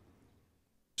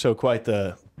So quite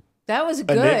the. That was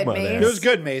good, Enigma Mace. there. it was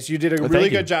good, Mace. You did a Well, really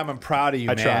thank you. good job. I'm proud of you,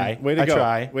 I man. try. Way to I go.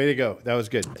 try. Way to go. That was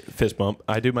good. Fist bump.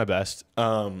 I do my best.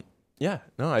 Yeah.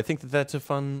 No, I think that's a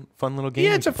fun little game.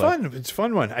 Yeah, we it's a can play.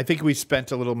 fun one. I think we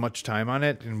spent a little much time on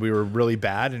it, and we were really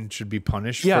bad and should be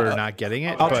punished Yeah, for not getting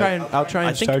it. I'll but try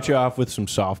and think start you off with some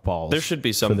softballs. There should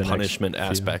be for some the next punishment few.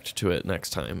 aspect to it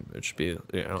next time. It should be,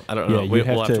 I don't Yeah, know. you We'll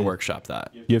have have to to- workshop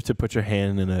that. You have to put your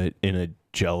hand in a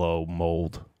Jello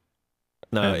mold.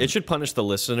 No, it should punish the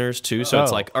listeners too. So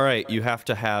it's Oh. like, all right, you have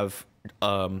to have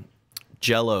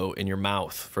Jello in your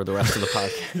mouth for the rest of the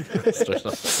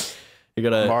podcast. You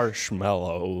gotta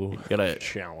Marshmallow. gotta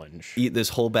challenge. eat this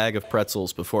whole bag of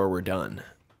pretzels before we're done.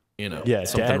 Yeah,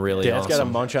 something really Dad's got to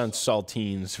awesome. munch on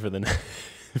saltines for the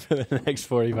for the next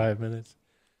 45 minutes.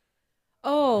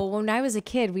 Oh, when I was a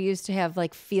kid, we used to have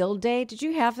like field day. Did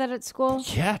you have that at school?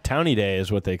 Yeah, Townie Day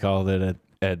is what they called it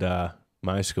at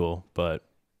my school, but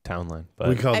Townline. But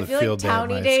we called I it feel like field day at Townie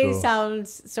my Day school.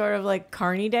 sounds sort of like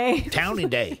Carney Day. Townie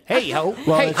Day. Hey ho!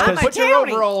 Well, hey, it's 'cause- put your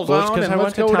Townie. overalls Well, it's on 'cause and I let's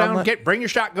went to go down. Townline- Bring your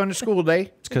shotgun to school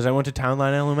day. it's because I went to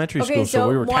Townline Elementary Okay, School, so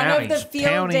we were one of the townies. field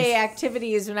Townies. day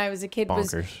activities when I was a kid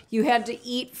was Bonkers. you had to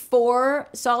eat 4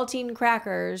 saltine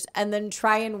crackers and then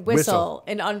try and whistle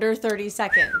in under 30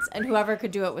 seconds, and whoever could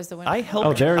do it was the winner. I helped.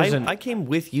 Oh, there is I came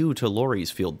with you to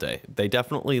Lori's field day. They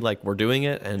definitely were doing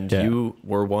it, and Yeah. you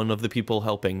were one of the people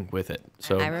helping with it.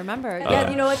 So I remember. Yeah,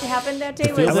 you know what happened that day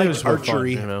field was day I was like more fun,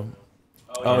 archery.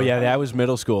 Oh yeah, that was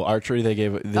middle school archery. They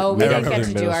gave. Oh, we didn't remember get to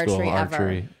do middle school archery ever.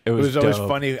 It It was always dope.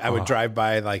 funny. I would drive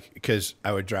by because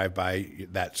I would drive by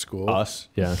that school. Us,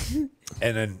 yeah.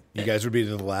 And then you guys would be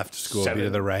to the left, school would be to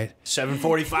the right.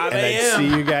 7:45 And I'd see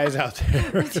you guys out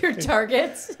there. With your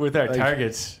targets. with our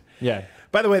targets. Yeah.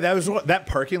 By the way, that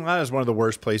parking lot is one of the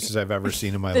worst places I've ever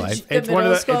seen in my life. The It's one of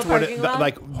middle the, school it's one of parking the, lot?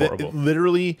 like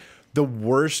literally the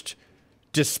worst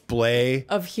display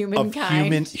Of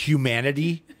humankind.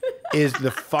 humanity is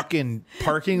the fucking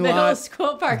parking Middle lot,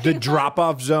 school parking the lot.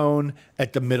 drop-off zone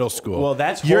at the middle school. Well,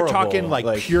 that's you're horrible. talking like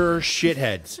Like- pure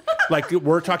shitheads. Like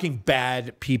we're talking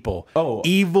bad people. Oh,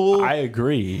 evil, I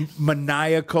agree.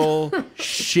 maniacal,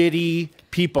 shitty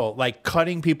people, like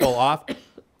cutting people off.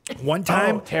 One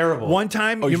time, terrible. One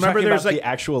time, Oh, you you're remember talking there's about like the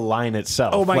actual line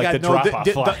itself. oh my like god, the no,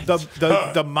 drop-off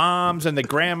line. the moms and the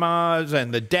grandmas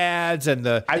and the dads and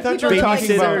the I thought People you were that, like, talking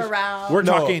sit about. around. we're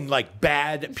No. talking like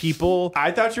bad people.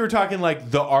 I thought you were talking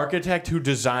like the architect who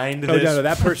designed Oh, this no,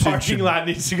 that person parking should- lot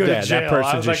needs to go Yeah, to that jail.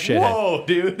 person's I was a like, shithead. whoa,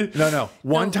 dude. No.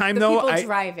 One No, time the though, people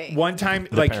driving. one time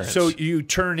like parents. so you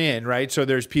turn in right. So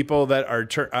there's people that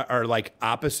are like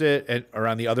opposite and or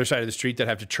on the other side of the street that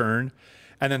have to turn,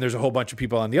 and then there's a whole bunch of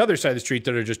people on the other side of the street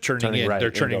that are just turning in. right They're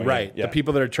and turning going right. in, yeah. The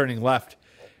people that are turning left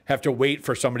have to wait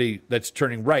for somebody that's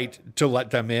turning right to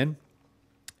let them in.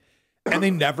 And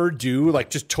they never do, like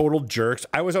just total jerks.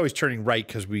 I was always turning right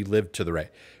because we lived to the right,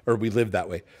 or we lived that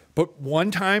way. But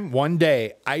one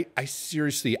day, I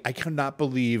seriously, I cannot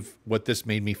believe what this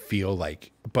made me feel like.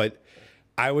 But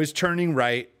I was turning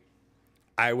right.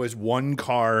 I was one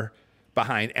car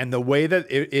behind. And the way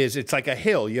that it is, it's like a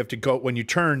hill. You have to go, when you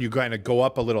turn, you kind of go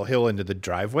up a little hill into the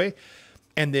driveway.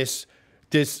 And this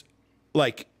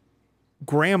like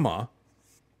grandma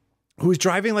who was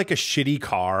driving like a shitty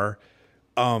car,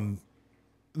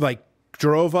 like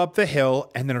drove up the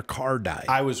hill and then her car died.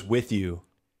 I was with you.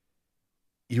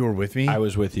 You were with me? I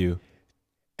was with you.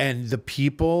 And the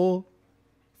people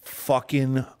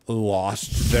fucking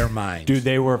lost their minds. Dude,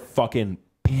 they were fucking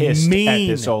pissed Mean. at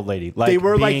this old lady. Like, they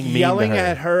were like being mean to yelling her.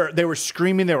 at her. They were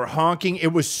screaming. They were honking.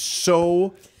 It was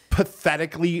so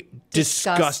pathetically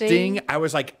disgusting. I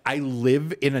was like, I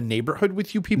live in a neighborhood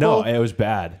with you people. No, it was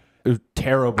bad. It was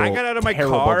terrible. I got out of my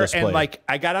terrible car display. and like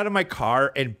I got out of my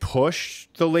car and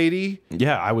pushed the lady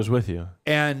yeah, I was with you.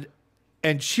 and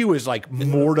she was like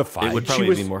mortified. It would She probably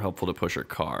was, be more helpful to push her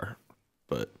car,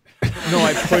 but No,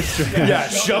 I pushed her. Yeah,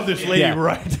 shove this lady Yeah.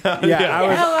 right down. Yeah, I Get the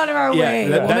was. hell out of our way,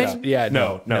 that's- woman. yeah,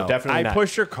 No, definitely I not.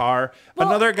 pushed her car. Well,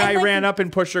 Another guy and, like- ran up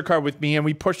and pushed her car with me, and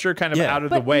we pushed her kind of Yeah. out of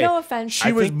the But way. no offense. She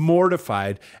I was think-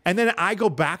 mortified. And then I go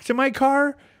back to my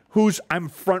car, I'm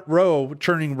front row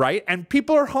turning right, and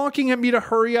people are honking at me to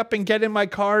hurry up and get in my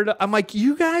car. I'm like,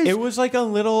 you guys. It was like a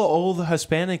little old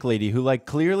Hispanic lady who like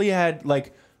clearly had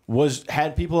like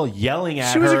had people yelling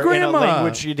at She was a her in a grandma.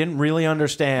 language she didn't really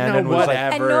understand. No, and was like,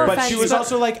 whatever. And no but offense, she was but-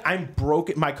 also like, I'm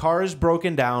broken. My car is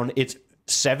broken down. It's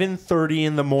 7:30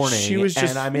 in the morning. She was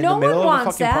just- and I'm in No the middle one of a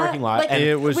wants fucking that. parking lot. Like, and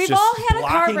It was we've just all had a car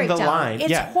blocking the breakdown. line. It's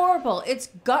Yeah. horrible. It's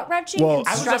gut wrenching. Well, and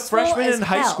I was a stressful freshman as in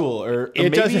high hell. school, or It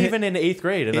maybe doesn't- even in 8th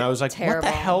grade, and I was like, "What Terrible.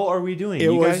 the hell are we doing? It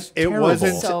You was. guys, It terrible."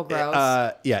 wasn't So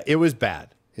gross. Yeah, it was bad.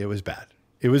 It was bad.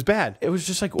 It was bad. It was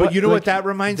just like, But what, you know what like, that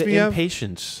reminds the me of?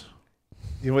 impatience.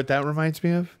 You know what that reminds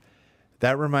me of?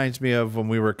 That reminds me of when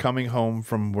we were coming home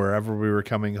from wherever we were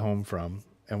coming home from,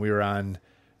 and we were on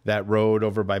that road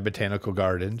over by Botanical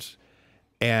Gardens,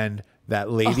 and that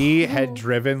lady had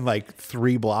driven like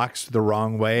 3 blocks the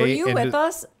wrong way. Were you into- with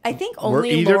us? I think Were only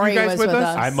either of you Lori guys was with with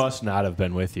us? us. I must not have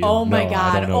been with you. Oh my No, I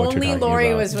God. don't know what you're Only talking Lori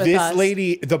about. was with This us.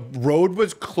 lady, the road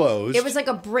was closed. It was like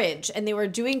a bridge, and they were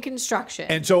doing construction.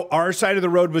 And so our side of the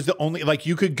road was the only, like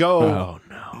you could go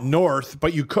north,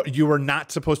 but you were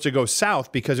not supposed to go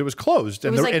south because it was closed.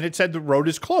 And, was like- and it said the road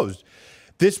is closed.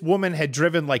 This woman had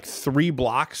driven like 3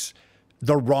 blocks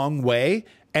the wrong way.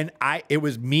 And it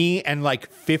was me and like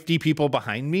 50 people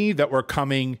behind me that were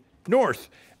coming north.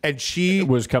 And she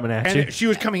Was coming at you? She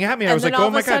was coming at me. I and was then like, all oh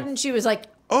of my a sudden, God. she was like,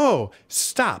 Oh,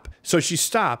 stop. So she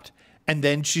stopped and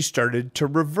then she started to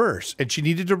reverse, and she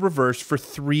needed to reverse for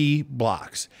 3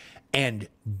 blocks and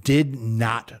did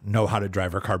not know how to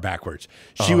drive her car backwards.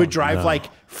 She would drive like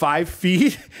 5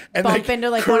 feet and Bump into,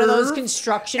 like, one of those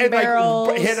construction barrels.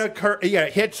 like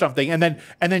hit something and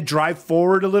then drive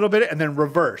forward a little bit and then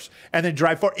reverse and then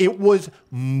drive forward. It was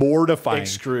mortifying.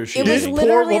 Excruciating. it was This poor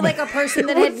literally woman- like a person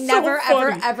that It had was so never, ever,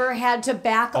 funny. ever had to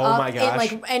back Oh up my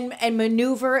and gosh. and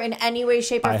maneuver in any way,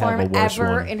 shape, or I have a form worse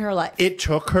ever one. in her life. It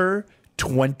took her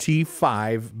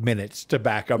 25 minutes to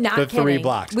back up Not the kidding. 3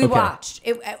 blocks. We watched.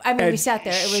 I mean, we And sat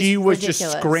there. It was she was ridiculous.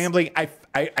 just scrambling.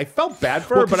 I felt bad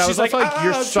for her, Well, 'cause but I was she's also like, like,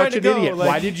 you're I'm such trying an to go. idiot. Like-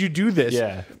 Why did you do this?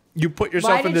 Yeah. You put Why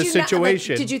yourself in did this you not- like,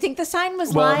 situation. did you think the sign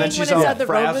was Well, lying then when she's it all said the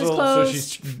road was frazzled, closed? so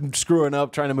she's screwing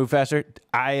up, trying to move faster.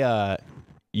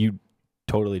 You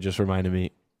totally just reminded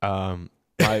me.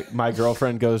 My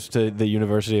girlfriend goes to the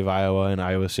University of Iowa in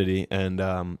Iowa City,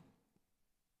 and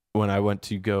when I went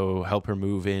to go help her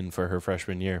move in for her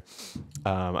freshman year,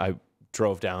 I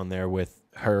drove down there with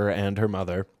her and her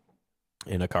mother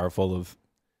in a car full of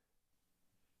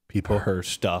People. her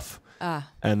stuff.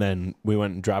 And then we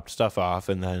went and dropped stuff off,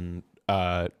 and then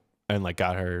like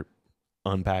got her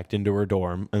unpacked into her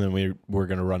dorm, and then we were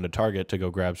going to run to Target to go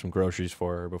grab some groceries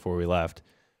for her before we left.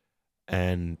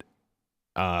 And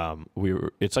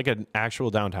it's like an actual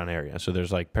downtown area, so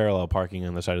there's like parallel parking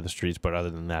on the side of the streets, but other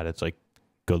than that, it's like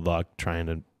good luck trying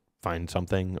to find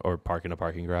something or park in a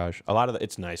parking garage.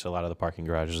 It's nice. A lot of the parking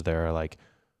garages there are like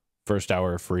first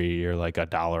hour free or like $1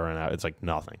 an hour. It's like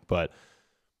nothing. But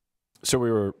so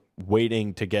we were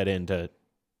waiting to get in to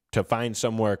find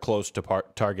somewhere close to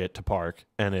Target to park,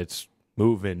 and it's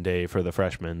move-in day for the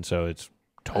freshmen, so it's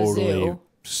totally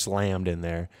slammed in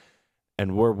there.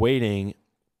 And we're waiting.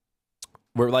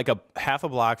 We're like a half a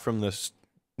block from this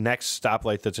next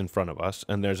stoplight that's in front of us,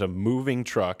 and there's a moving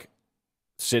truck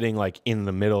sitting like in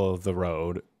the middle of the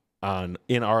road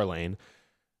in our lane.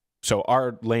 So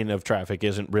our lane of traffic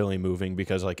isn't really moving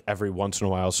because like every once in a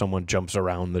while someone jumps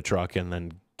around the truck and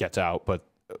then gets out, but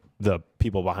the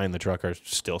people behind the truck are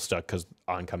still stuck because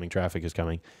oncoming traffic is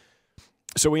coming.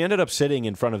 So we ended up sitting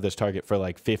in front of this Target for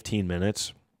like 15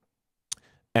 minutes.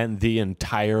 And the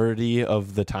entirety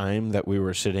of the time that we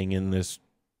were sitting in this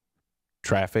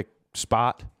traffic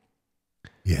spot,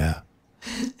 yeah,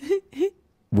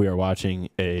 we are watching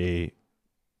a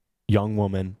young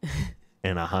woman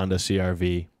in a Honda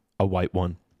CRV, a white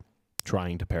one,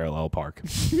 trying to parallel park.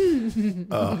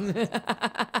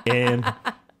 In,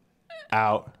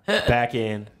 out, back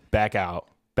in, back out.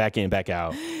 Back in, back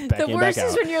out. Back The in, worst back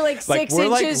is out. when you're like Like, 6 we're,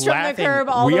 like, inches from the laughing. curb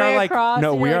all the way across.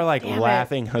 No, and we you're are like "Damn it."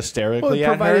 laughing Well, hysterically it at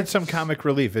her. provided some comic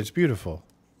relief. It's beautiful.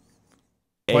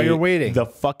 While you're waiting. The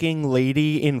fucking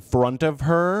lady in front of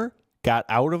her got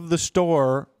out of the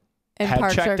store, And had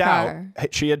parked her checked out. car.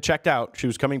 She had checked out. She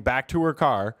was coming back to her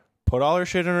car, put all her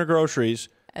shit in her groceries,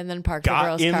 And then parked the got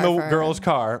girl's in car the for her. girl's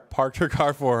car, parked her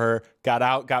car for her, got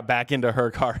out, got back into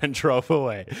her car, and drove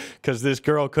away. Because this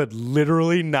girl could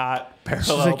literally not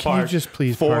parallel like, "Can you park just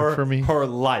please for park for me?" her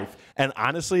life. And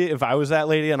honestly, if I was that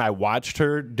lady and I watched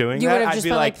her doing You that, would have I'd just be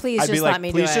been like, like, "Please I'd just be like, let me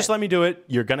do please it." just let me do it.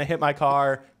 You're gonna hit my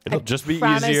car. It'll just be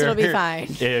promise easier. it'll be fine.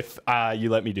 If you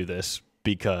let me do this,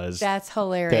 because That's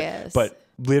hilarious. but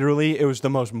literally, it was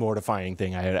the most mortifying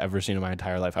thing I had ever seen in my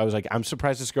entire life. I was like, I'm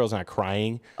surprised this girl's not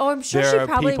crying. oh, I'm sure There she are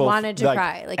probably people, wanted to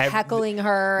cry, like heckling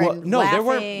her and no, laughing. there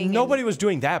weren't. Nobody was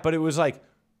doing that, but it was like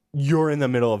you're in the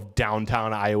middle of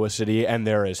downtown Iowa City, and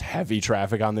there is heavy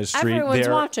traffic on this street. Everyone's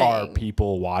there watching. are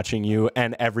people watching you,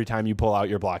 and every time you pull out,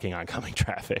 you're blocking oncoming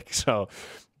traffic. So,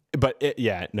 but it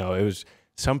was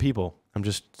some people. I'm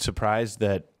just surprised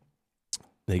that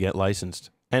they get licensed.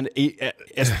 And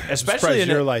especially in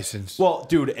your license. Well,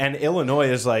 dude, and Illinois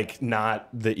is like not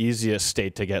the easiest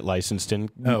state to get licensed in.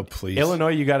 Oh, please. Illinois,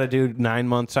 you got to do 9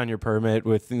 months on your permit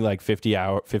with like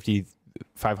 500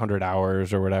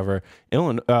 hours or whatever.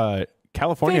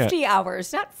 California, 50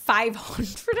 hours, not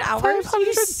 500 hours.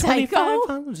 You psycho.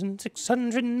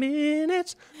 525,600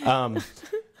 minutes.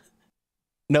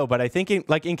 No, but I think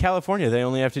in California, they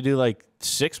only have to do like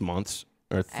 6 months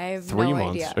or I have 3 no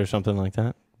months idea. or something like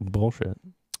that. Bullshit.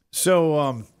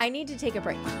 So, I need to take a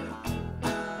break.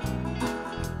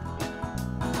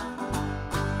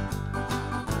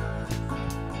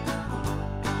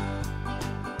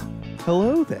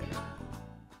 Hello there.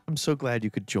 I'm so glad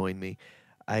you could join me.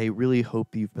 I really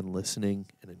hope you've been listening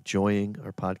and enjoying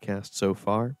our podcast so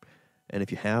far. And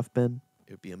if you have been,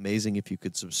 it would be amazing if you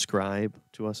could subscribe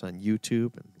to us on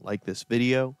YouTube and like this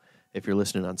video. If you're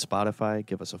listening on Spotify,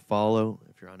 give us a follow.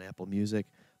 If you're on Apple Music,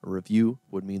 a review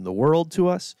would mean the world to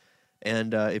us.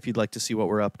 And if you'd like to see what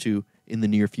we're up to in the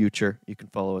near future, you can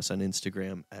follow us on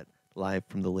Instagram at Live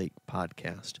from the Lake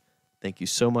Podcast. Thank you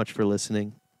so much for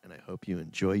listening, and I hope you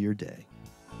enjoy your day.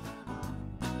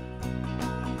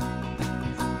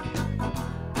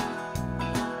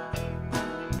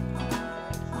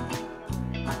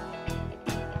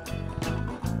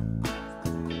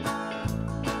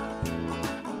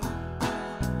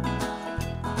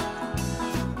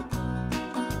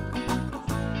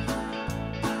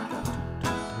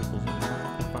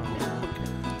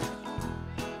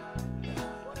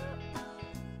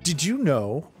 did you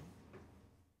know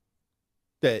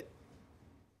that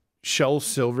Shel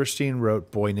Silverstein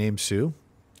wrote Boy Named Sue?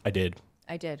 I did.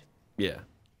 I did. Yeah.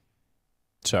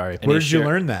 Sorry. And Where he did you shared-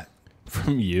 learn that?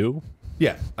 From you?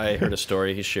 Yeah. I heard a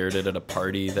story. He shared it at a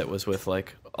party that was with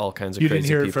like all kinds of You crazy didn't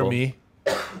hear people. it from me?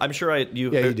 I'm sure Yeah, you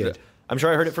did. I'm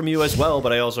sure I heard it from you as well,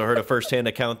 but I also heard a firsthand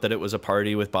account that it was a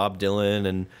party with Bob Dylan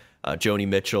and Joni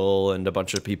Mitchell and a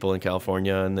bunch of people in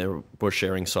California, and they were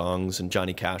sharing songs, and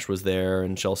Johnny Cash was there,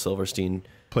 and Shel Silverstein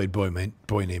played Boy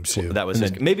Named Sue. That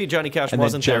was maybe Johnny Cash And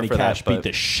wasn't then Johnny there for Cash that, but beat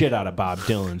the shit out of Bob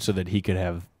Dylan so that he could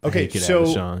have Okay, he could so have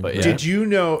a song. But yeah. did you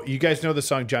know? You guys know the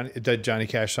song the Johnny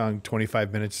Cash song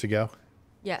 "25 Minutes to Go"?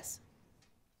 Yes.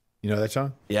 You know that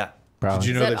song? yeah, Probably. Did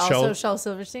you Is know that that also Shel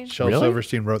Silverstein? Shel Really?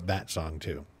 Silverstein wrote that song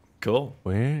too, cool.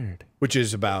 Weird. which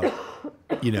is about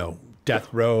death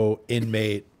row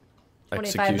inmate 25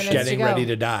 Execution. minutes getting to go. ready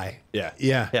to die. Yeah.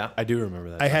 Yeah, Yeah. I do remember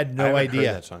that. I song. had no haven't idea.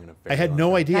 Heard that song in a I very had long no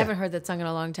time. I idea. haven't heard that song in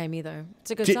a long time either.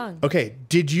 It's a good song. Okay,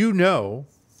 did you know?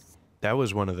 That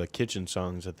was one of the kitchen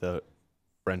songs at the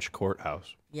French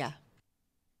courthouse. Yeah.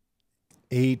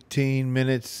 18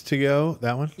 minutes to go.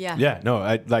 That one. Yeah. Yeah, no,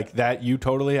 I like that. You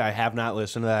totally. I have not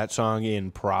listened to that song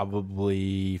in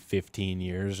probably 15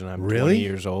 years, and I'm Really? 20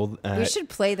 years old. We should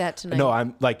play that tonight. No,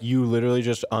 I'm like you. Literally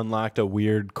just unlocked a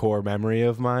weird core memory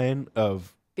of mine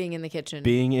of being in the kitchen.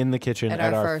 being in the kitchen At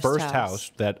at our our first first house.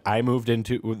 house that I moved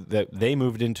into. That they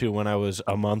moved into when I was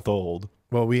a month old.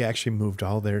 Well, we actually moved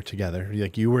all there together.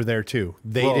 Like you were there too.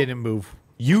 They Well, didn't move.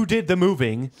 You did the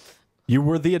moving. You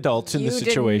were the adults in You the did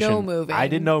situation. no moving. I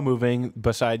did no moving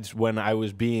besides when I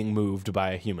was being moved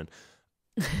by a human.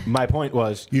 My point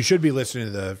was, You should be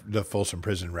listening to the Folsom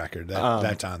Prison record.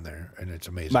 That's on there, and it's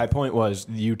amazing. my point was,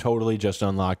 you totally just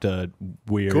unlocked a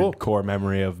weird Cool. core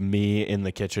memory of me in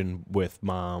the kitchen with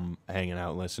mom hanging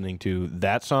out listening to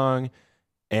that song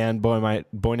and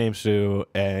Boy Named Sue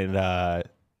and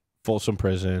Folsom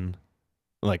Prison.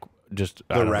 Like, just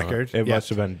I The don't know. record? It Yeah. must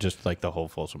have been just like the whole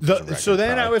Folsom Prison record. So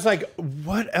then I probably. was like,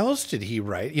 what else did he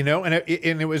write? And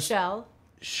it was Shell.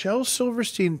 Shel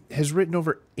Silverstein has written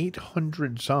over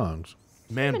 800 songs.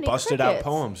 Man, many busted out crickets.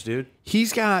 poems, dude.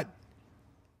 He's got,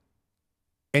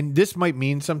 and this might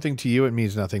mean something to you. It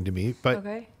means nothing to me. But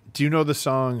Okay. do you know the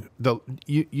song?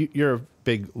 You're a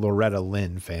big Loretta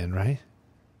Lynn fan, right?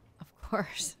 Of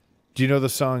course. Do you know the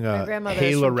song My grandmother "Hey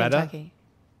is from Loretta"? Kentucky.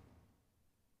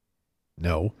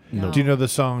 No. No. Do you know the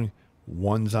song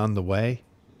 "One's on the Way"?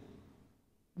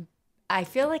 I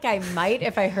feel like I might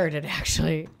if I heard it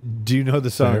actually. Do you know the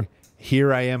song Fair.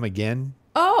 "Here I Am Again"?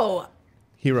 Oh,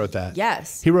 He wrote that.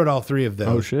 yes. He wrote all three of those.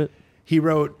 Oh shit. He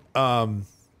wrote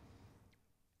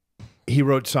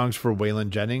songs for Waylon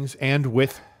Jennings and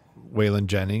with Waylon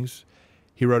Jennings.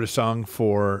 He wrote a song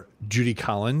for Judy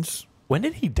Collins. When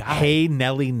did he die? Hey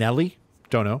Nelly Nelly.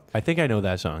 Don't know. I think I know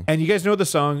that song. And you guys know the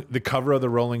song "The Cover of the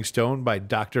Rolling Stone" by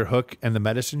Dr. Hook and the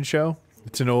Medicine Show?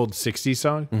 It's an old 60s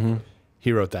song. Mm-hmm.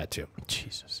 He wrote that too.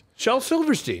 Jesus. Shel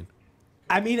Silverstein.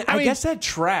 I mean, I guess that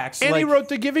tracks. And like, he wrote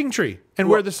 "The Giving Tree" and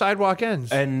 "Where the Sidewalk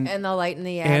Ends." and And the light in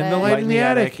the attic. And the light Light in the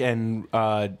Attic. and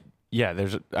yeah,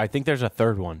 I think there's a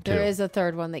third one too. There is a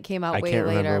third one that came out I way can't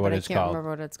remember later, what but I it's can't called. remember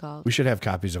what it's called. We should have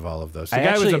copies of all of those. The I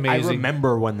guy was actually, amazing. I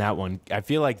remember when that one. I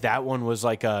feel like that one was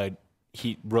like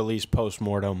he released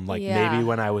postmortem, like Yeah. maybe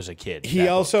when I was a kid. He that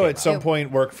book also came at some out.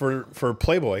 point worked for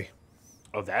Playboy.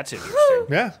 Oh, that's interesting.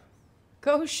 Yeah.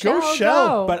 Go Shell, Shell.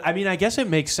 go. But I mean, I guess it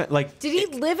makes sense. Like, Did he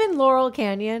live in Laurel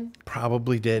Canyon?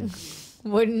 Probably did.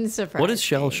 Wouldn't surprise What is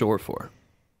Shell me. short for?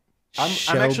 I'm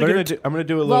actually gonna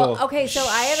do a little. Well, okay, so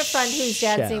I had a friend whose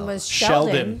dad's name was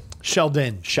Sheldon.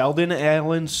 Sheldon.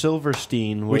 Allen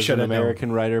Silverstein was should an have known.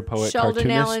 American writer, poet, Sheldon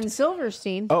cartoonist. Allen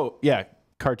Silverstein. Oh yeah,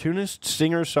 cartoonist,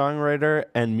 singer, songwriter,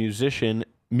 and musician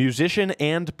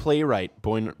and playwright.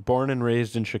 Born and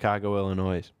raised in Chicago,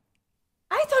 Illinois.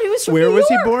 I thought he was from Where New was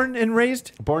York. he born and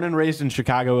raised? Born and raised in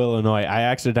Chicago, Illinois. I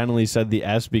accidentally said the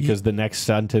S because the next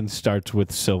sentence starts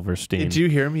with Silverstein. Did you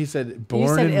hear him? He said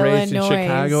born said and raised in Illinois.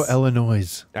 Chicago,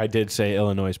 Illinois. I did say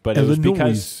Illinois, but it was Illinois.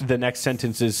 because the next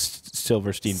sentence is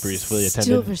Silverstein briefly attended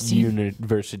Silverstein.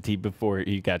 university before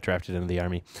he got drafted into the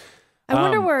Army. I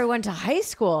wonder where he went to high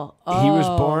school. He was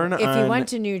Oh, born If he on- went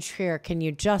to New Trier, can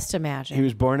you just imagine? He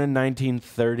was born in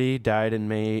 1930, died in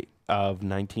May of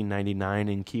 1999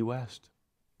 in Key West.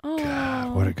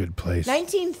 God, what a good place.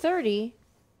 1930.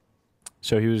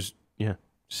 So he was,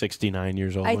 69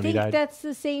 years old I when he think died. that's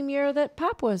the same year that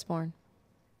Pop was born.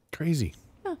 Crazy.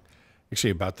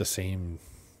 Actually, about the same.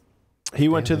 He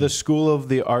went to the School of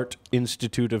the Art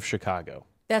Institute of Chicago.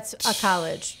 That's a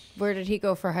college. Where did he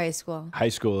go for high school? High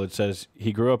school, it says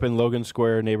he grew up in Logan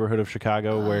Square neighborhood of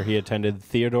Chicago, where he attended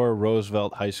Theodore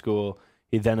Roosevelt High School.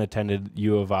 He then attended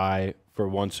U of I for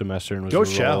one semester and was Go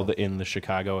enrolled Shell. in the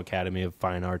Chicago Academy of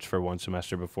Fine Arts for one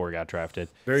semester before he got drafted.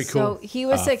 Very cool. So he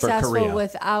was For successful Korea.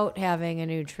 without having a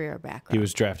New Trier background. He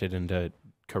was drafted into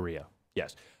Korea.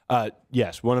 Yes.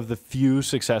 Yes, one of the few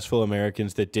successful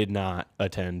Americans that did not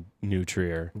attend New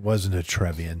Trier. Wasn't a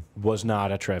Trevian. Was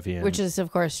not a Trevian. Which is,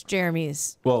 of course,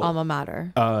 Jeremy's alma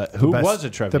mater. Who was a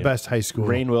Trevian? The best high school.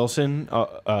 Rainn Wilson,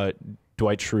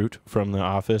 Dwight Schrute from The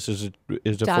Office is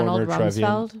a Donald former Trevian.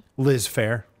 Rumsfeld. Liz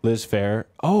Fair. Liz Fair.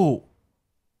 Oh,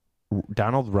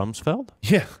 Donald Rumsfeld?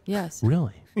 Yeah. Yes.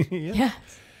 Really? Yeah.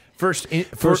 First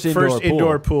indoor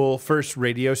indoor pool. First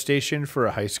radio station for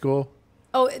a high school.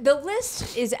 Oh, the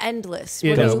list is endless.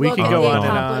 It When is. you We look can at go the on and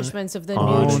on. accomplishments of the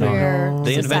On New and Trier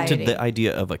They Society. invented the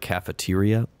idea of a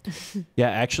cafeteria. Yeah,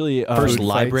 actually. First Food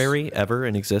library ever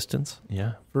in existence.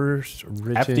 Yeah. First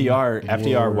written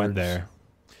FDR went words. there.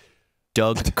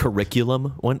 Doug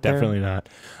Curriculum went there. Definitely not.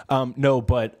 No,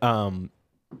 but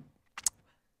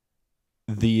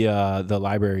the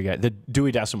library guy, the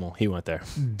Dewey Decimal, he went there.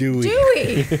 Dewey.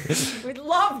 Dewey. We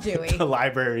love Dewey. The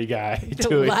library guy. The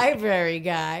Dewey. library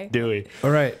guy. Dewey. All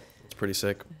right. It's pretty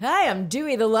sick. Hi, I'm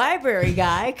Dewey, the library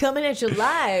guy, coming at you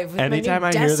live with Anytime my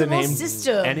I new hear the decimal name,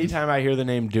 system. anytime I hear the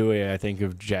name Dewey, I think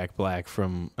of Jack Black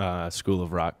from School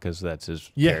of Rock because that's his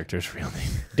Yeah. character's real name.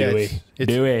 Yeah, Dewey. it's-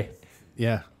 Dewey.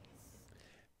 Yeah.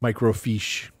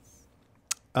 Microfiche.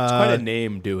 It's quite a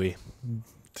name, Dewey.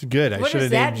 It's good. I What should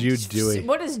is have that? named you Dewey.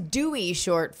 What is Dewey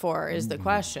short for is the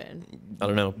question. I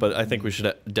don't know, but I think we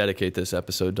should dedicate this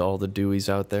episode to all the Deweys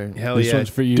out there. Hell This yeah. one's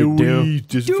for you, Dewey. Dew.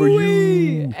 This is for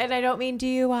you. And I don't mean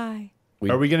DUI.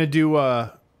 Are we going to do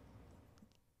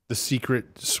the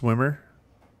secret swimmer?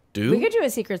 We could do a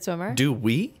secret swimmer. Do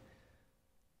we?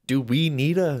 Do we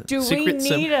need a Do we secret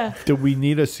need a... Do we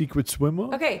need a secret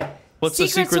swimmer? Okay. What's a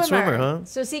secret swimmer, huh?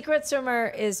 So secret swimmer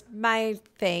is my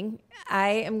thing. I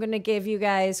am going to give you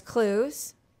guys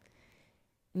clues.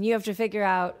 And you have to figure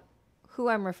out who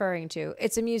I'm referring to.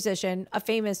 It's a musician, a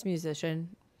famous musician.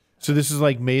 So this is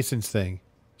like Mason's thing.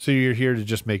 So you're here to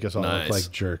just make us all Nice. look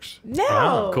like jerks. No.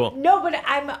 Wow, cool. No, but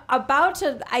I'm about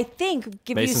to, I think,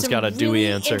 give Mason's you some got a really Dewey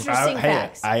answer. interesting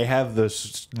facts. I have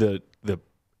the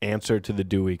answer to the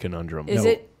Dewey conundrum. Is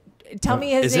it... Tell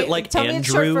me his Is name. it like Tell me it's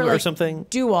short Andrew for, or like, something?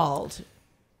 Duwald.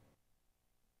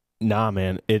 Nah,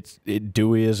 man.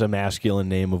 Dewey is a masculine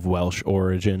name of Welsh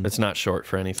origin. It's not short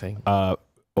for anything.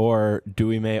 Or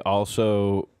Dewey may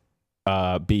also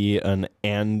be an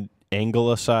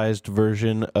anglicized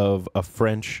version of a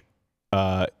French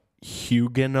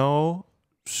Huguenot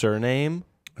surname.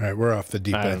 All right, we're off the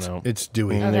deep I don't end. know. It's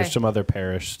Dewey. And Okay. there's some other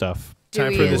parish stuff.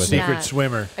 Time Dewey for the is secret not.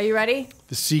 swimmer. Are you ready?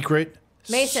 The secret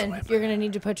Mason, swimmer. you're going to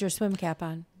need to put your swim cap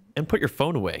on. And put your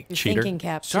phone away, Your cheater. thinking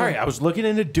cap. Sorry, too. I was looking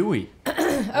into Dewey.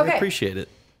 I Okay. appreciate it.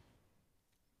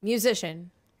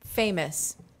 Musician,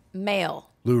 famous, male,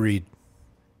 Lou Reed.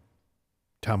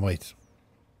 Tom Waits.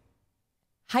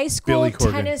 high school Billy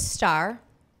Corgan. tennis star,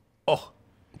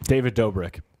 David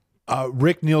Dobrik.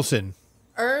 Rick Nielsen.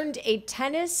 earned a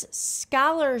tennis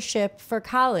scholarship for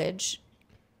college.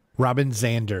 Robin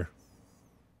Zander.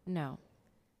 No.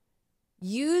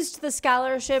 Used the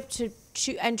scholarship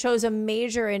and chose a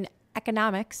major in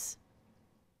economics.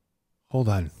 Hold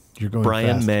on. You're going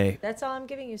Brian fast. May. That's all I'm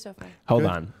giving you so far. Hold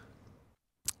Good. on.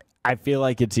 I feel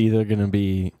like it's either going to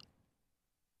be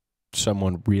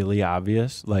someone really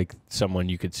obvious, like someone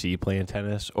you could see playing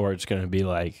tennis, or it's going to be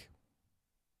like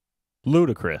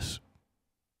ludicrous.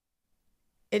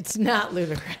 It's not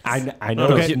ludicrous. I know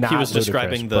No, it's he not was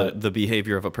describing ludicrous, the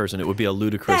behavior of a person. It would be a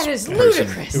ludicrous That is person.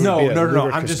 ludicrous. It would No, be a no. I'm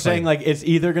ludicrous just claim. saying, like, it's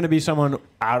either going to be someone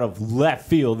out of left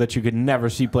field that you could never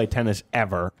see play tennis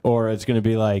ever, or it's going to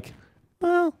be like,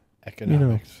 well,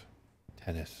 Economics.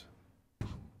 Tennis.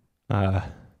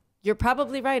 You're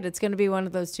probably right. It's going to be one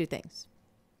of those two things.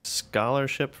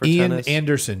 Scholarship for Ian tennis.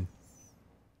 Anderson.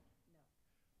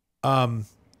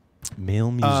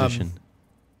 male musician.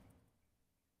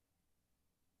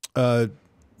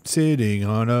 Sitting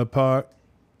on a park.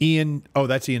 Ian. Oh,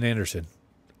 that's Ian Anderson.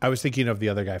 I was thinking of the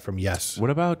other guy from Yes. What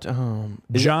about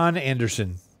John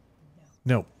Anderson.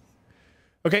 No.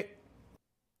 Okay.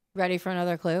 Ready for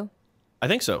another clue? I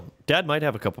think so. Dad might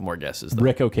have a couple more guesses, though.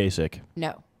 Rick Ocasek?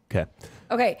 No. Okay.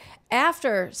 Okay.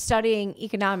 After studying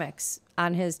economics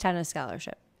on his tennis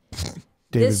scholarship, David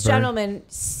this Byrne. gentleman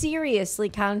seriously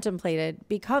contemplated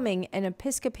becoming an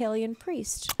Episcopalian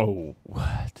priest. Oh,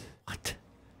 what? What?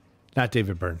 Not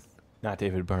David Byrne. Not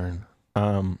David Byrne.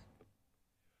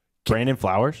 Brandon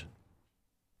Flowers?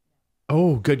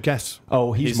 Oh, good guess.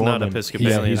 Oh, He's Mormon. not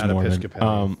Episcopalian. Yeah, he's Not Mormon.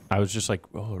 Episcopalian. I was just like,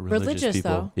 oh, religious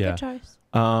people. Though. Yeah. Good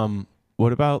choice.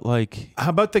 What about like? How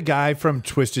about the guy from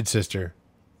Twisted Sister?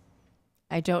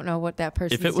 I don't know what that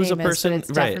person's If it was a name person, is, but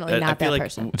it's right? definitely I not feel that like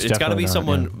person. It's it's got to be definitely not,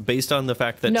 someone yeah. based on the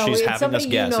fact that No, she's it's having us somebody you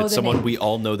guess. know It's the someone name. we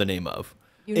all know the name of.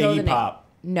 You know the Iggy name. Pop.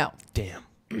 No. Damn.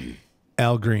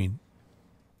 Al Green.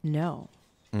 No.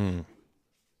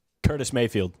 Curtis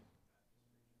Mayfield.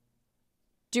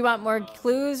 Do you want more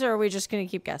clues, or are we just going to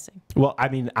keep guessing? Well, I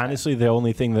mean, honestly, the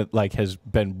only thing that like has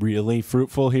been really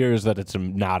fruitful here is that it's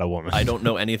not a woman. I don't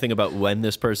know anything about when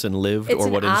this person lived It's or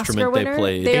an what Oscar instrument winner. they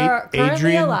played. They are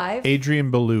currently alive.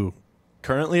 Adrian Belew.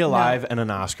 Currently alive and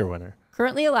an Oscar winner.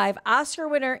 Currently alive. Oscar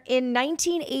winner in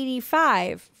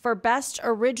 1985 for Best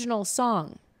Original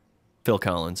Song. Phil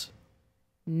Collins.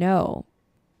 No.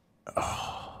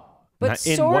 But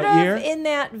In sort what of year? in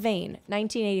that vein.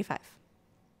 1985.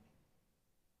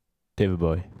 David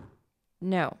Bowie.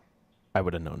 No. I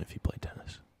would have known if he played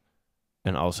tennis.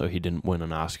 And also, he didn't win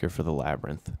an Oscar for The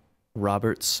Labyrinth.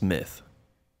 Robert Smith.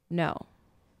 No.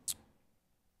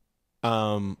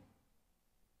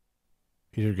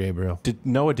 Peter Gabriel.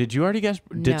 Did you already guess?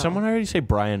 No. Did someone already say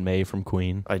Brian May from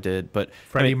Queen? I did, but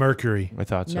Freddie Mercury. I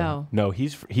thought so. No. No,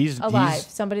 he's Alive.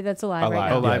 Somebody that's alive, right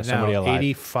now. Alive now. somebody alive.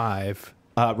 85.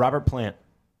 Robert Plant.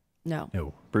 No.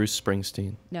 No. Bruce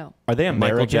Springsteen. No. Are they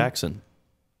American? Michael Jackson.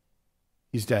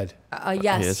 He's dead.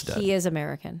 Yes, dead. he is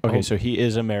American. Okay, so he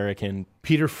is American.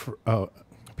 Peter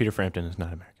Frampton is not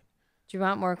American. Do you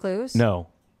want more clues? No.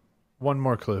 one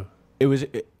more clue. It was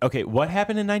okay. What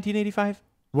happened in 1985?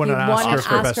 Won He an won Oscar an for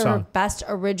best Oscar song. for Best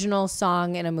Original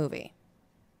Song in a Movie.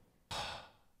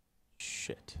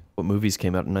 Shit. What movies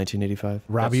came out in 1985?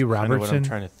 Robbie That's kinda what I'm Robertson.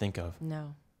 trying to think of.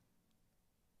 No.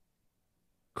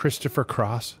 Christopher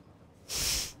Cross.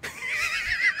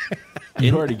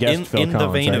 You already guessed Phil in the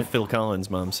Collins, vein right? of Phil Collins,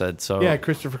 Mom said. So Yeah,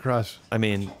 Christopher Cross. I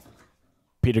mean,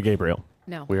 Peter Gabriel.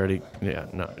 No. we already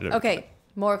no. Okay,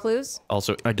 more clues.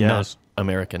 Also, I guess. not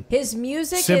American. His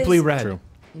music Simply is Red.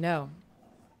 No.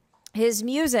 His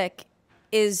music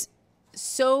is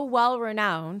so well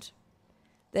renowned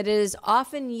that it is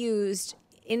often used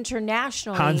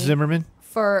internationally Hans Zimmerman.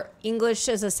 for English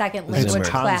as a second It's language Zimmer.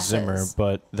 Hans classes. Zimmer,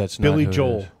 but that's not Billy who it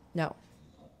Joel. is. No.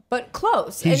 But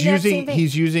close. He's in that same using vein.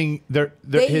 he's using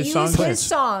They his use songs. his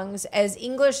songs as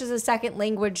English as a second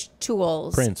language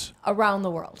tools Prince. around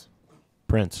the world.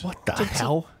 Prince. What the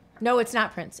hell? No, it's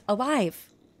not Prince. Alive.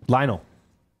 Lionel.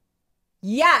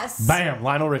 Yes. Bam.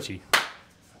 Lionel Richie.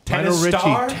 Lionel Tennis Richie,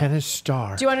 star? tennis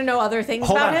star. Do you want to know other things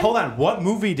Hold about on, him? hold on. What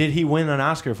movie did he win an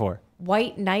Oscar for?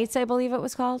 White Knights, I believe it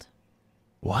was called.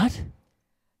 What?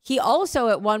 He also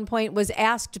at one point was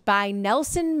asked by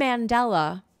Nelson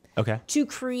Mandela Okay. to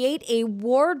create a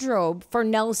wardrobe for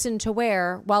Nelson to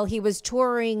wear while he was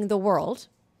touring the world.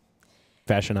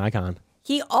 Fashion icon.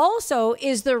 He also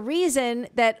is the reason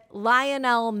that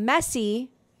Lionel Messi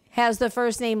has the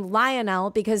first name Lionel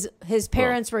because his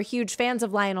parents were huge fans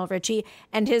of Lionel Richie,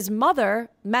 and his mother,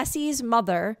 Messi's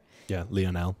mother, Yeah,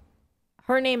 Lionel.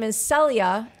 her name is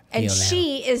Celia, and Lionel.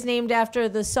 she is named after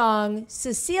the song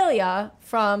Cecilia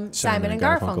from Simon and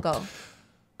Garfunkel.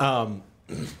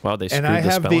 Wow, they screwed And I the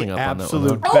have spelling the up on that one.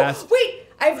 absolute huh? Oh, best. wait,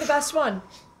 I have the best one.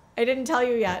 I didn't tell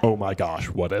you yet. Oh my gosh,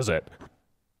 what is it?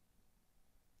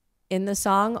 In the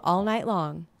song All Night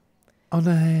Long, All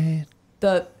night.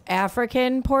 the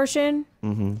African portion,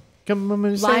 Come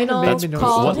on, say Lionel it, baby, no.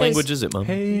 called What his- language is it, Mom?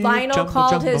 Hey, Lionel jumbo,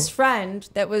 called jumbo. his friend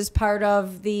that was part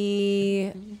of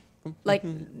the, like,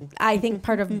 I think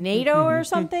part of NATO or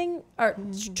something, or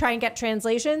try and get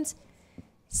translations,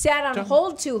 sat on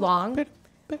hold too long,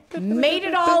 made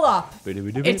it all up.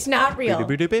 It's not real.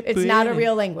 It's not a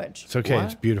real language. It's okay. What?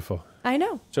 It's beautiful. I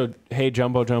know. So, hey,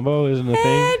 Jumbo Jumbo isn't a Hey,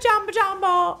 thing? jumbo,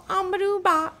 jumbo,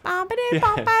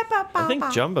 I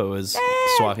think jumbo is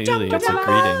Swahili. jumbo, It's a jumbo.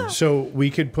 greeting. So we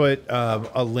could put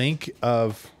a link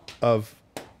of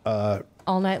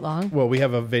All night long. well, we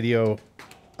have a video.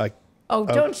 Oh,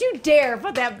 don't you dare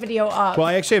put that video up. Well,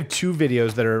 I actually have two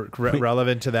videos that are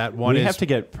relevant to that. One We is have to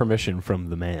get permission from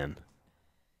the man.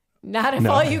 Not if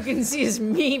all you can see is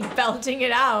me belting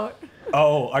it out.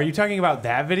 Oh, are you talking about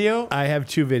that video? I have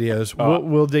two videos. Oh.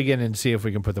 We'll dig in and see if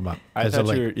we can put them up. I as a thought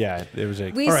link. you were, yeah, it was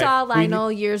a... We All right, saw we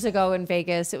Lionel years ago in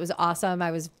Vegas. It was awesome.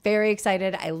 I was very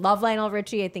excited. I love Lionel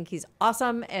Richie. I think he's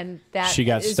awesome, and that She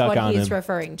got is stuck what on he's him.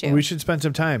 referring to We should spend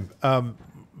some time. on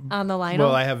the Lionel.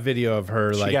 Well, I have video of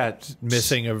her like got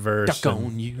missing a verse stuck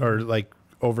on you. or like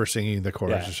over singing the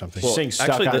chorus Yeah. or something. Well, Sing Stuck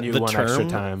actually, on You the one term extra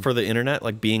time. for the internet,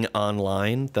 like being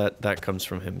online, that comes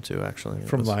from him too. Actually,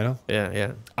 From Lionel? Yeah,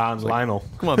 yeah. on Lionel.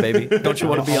 Come on, baby. Don't you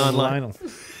want to be online? Lionel.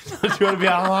 Don't you want to be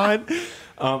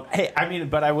online? Hey, I mean,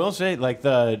 but I will say, like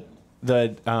the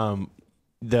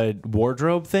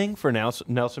wardrobe thing for Nelson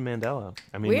Mandela.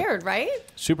 I mean, Weird, right?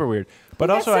 super weird. But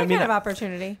That's also, that I mean, kind of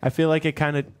opportunity. I feel like it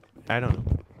kind of, I don't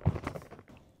know.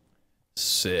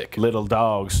 Sick. Little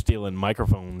dogs stealing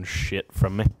microphone shit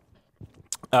from me.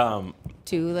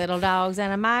 Two little dogs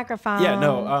and a microphone. Yeah,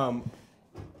 no.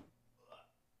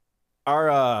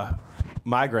 Our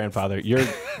My grandfather, your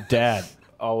dad,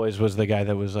 always was the guy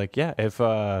that was like, yeah, if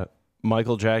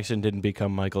Michael Jackson didn't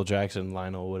become Michael Jackson,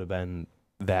 Lionel would have been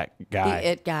that guy. The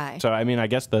it guy. So, I mean, I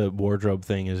guess the wardrobe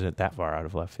thing isn't that far out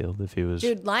of left field if he was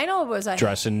Dude, Lionel was a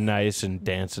dressing nice and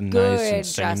dancing good nice and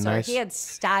singing dresser. nice. He had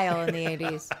style in the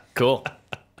 80s. Cool.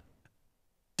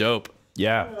 Dope.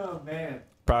 Yeah. Oh man.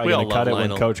 Probably We going all to cut it love when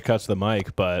Lionel. Coach cuts the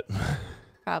mic, but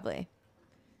Probably.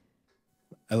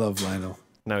 I love Lionel.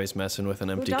 Now he's messing with an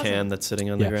empty doesn't? can that's sitting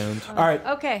on the ground. all right.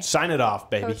 Okay. Sign it off,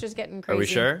 baby. Coach is getting crazy. Are we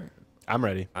sure? I'm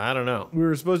ready. I don't know. We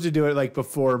were supposed to do it like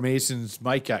before Mason's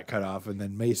mic got cut off, and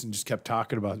then Mason just kept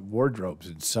talking about wardrobes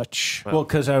and such. Well,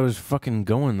 because I was fucking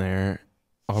going there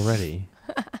already.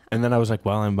 And then I was like,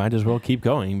 well, I might as well keep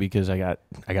going because I got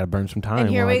to burn some time And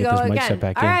here while we I get go this mic again. set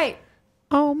back All in. right.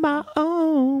 On my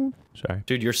own. Sorry.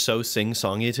 Dude, you're so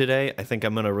sing-songy today. I think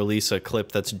I'm going to release a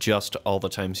clip that's just all the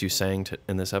times you sang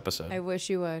in this episode. I wish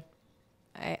you would.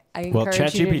 I Well,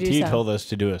 encourage you to do ChatGPT so. told us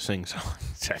to do a sing-song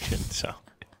section, so.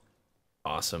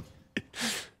 Awesome.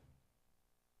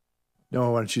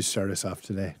 Noah, why don't you start us off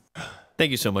today?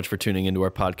 Thank you so much for tuning into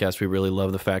our podcast. We really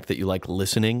love the fact that you like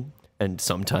listening and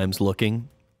sometimes looking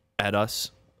at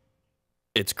us.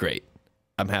 It's great.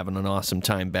 I'm having an awesome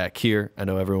time back here. I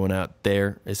know everyone out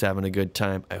there is having a good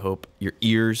time. I hope your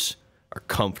ears are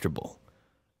comfortable.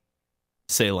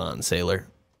 Sail on, sailor.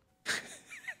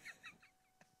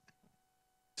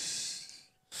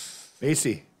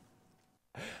 Macy.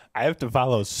 I have to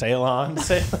follow Sail On,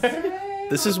 Sailor.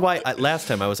 This is why last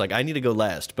time I was like, I need to go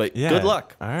last, but Yeah. good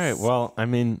luck. All right. Well, I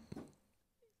mean,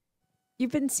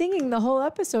 You've been singing the whole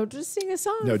episode. Just sing a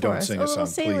song No, for don't us. sing a a little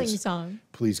song, sailing please. song.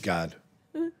 Please, God.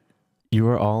 you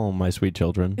are all my sweet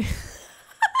children.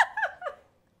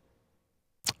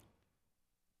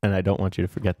 And I don't want you to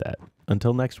forget that.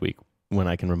 Until next week, when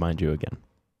I can remind you again.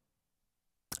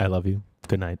 I love you.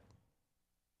 Good night.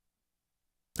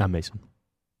 I'm Mason.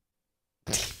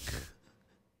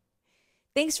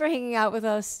 Thanks for hanging out with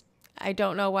us. I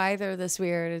don't know why they're this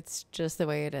weird. It's just the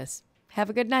way it is. Have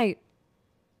a good night.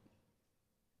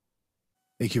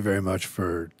 Thank you very much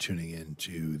for tuning in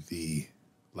to the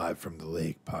Live from the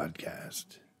Lake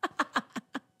podcast.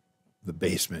 The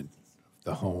basement,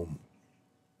 the home.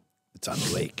 It's on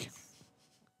the lake.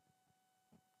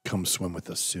 Come swim with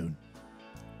us soon.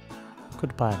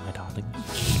 Goodbye, my darling.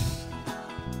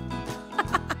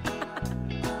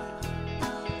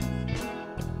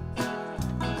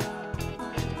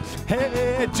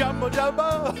 Hey, Jumbo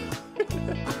Jumbo!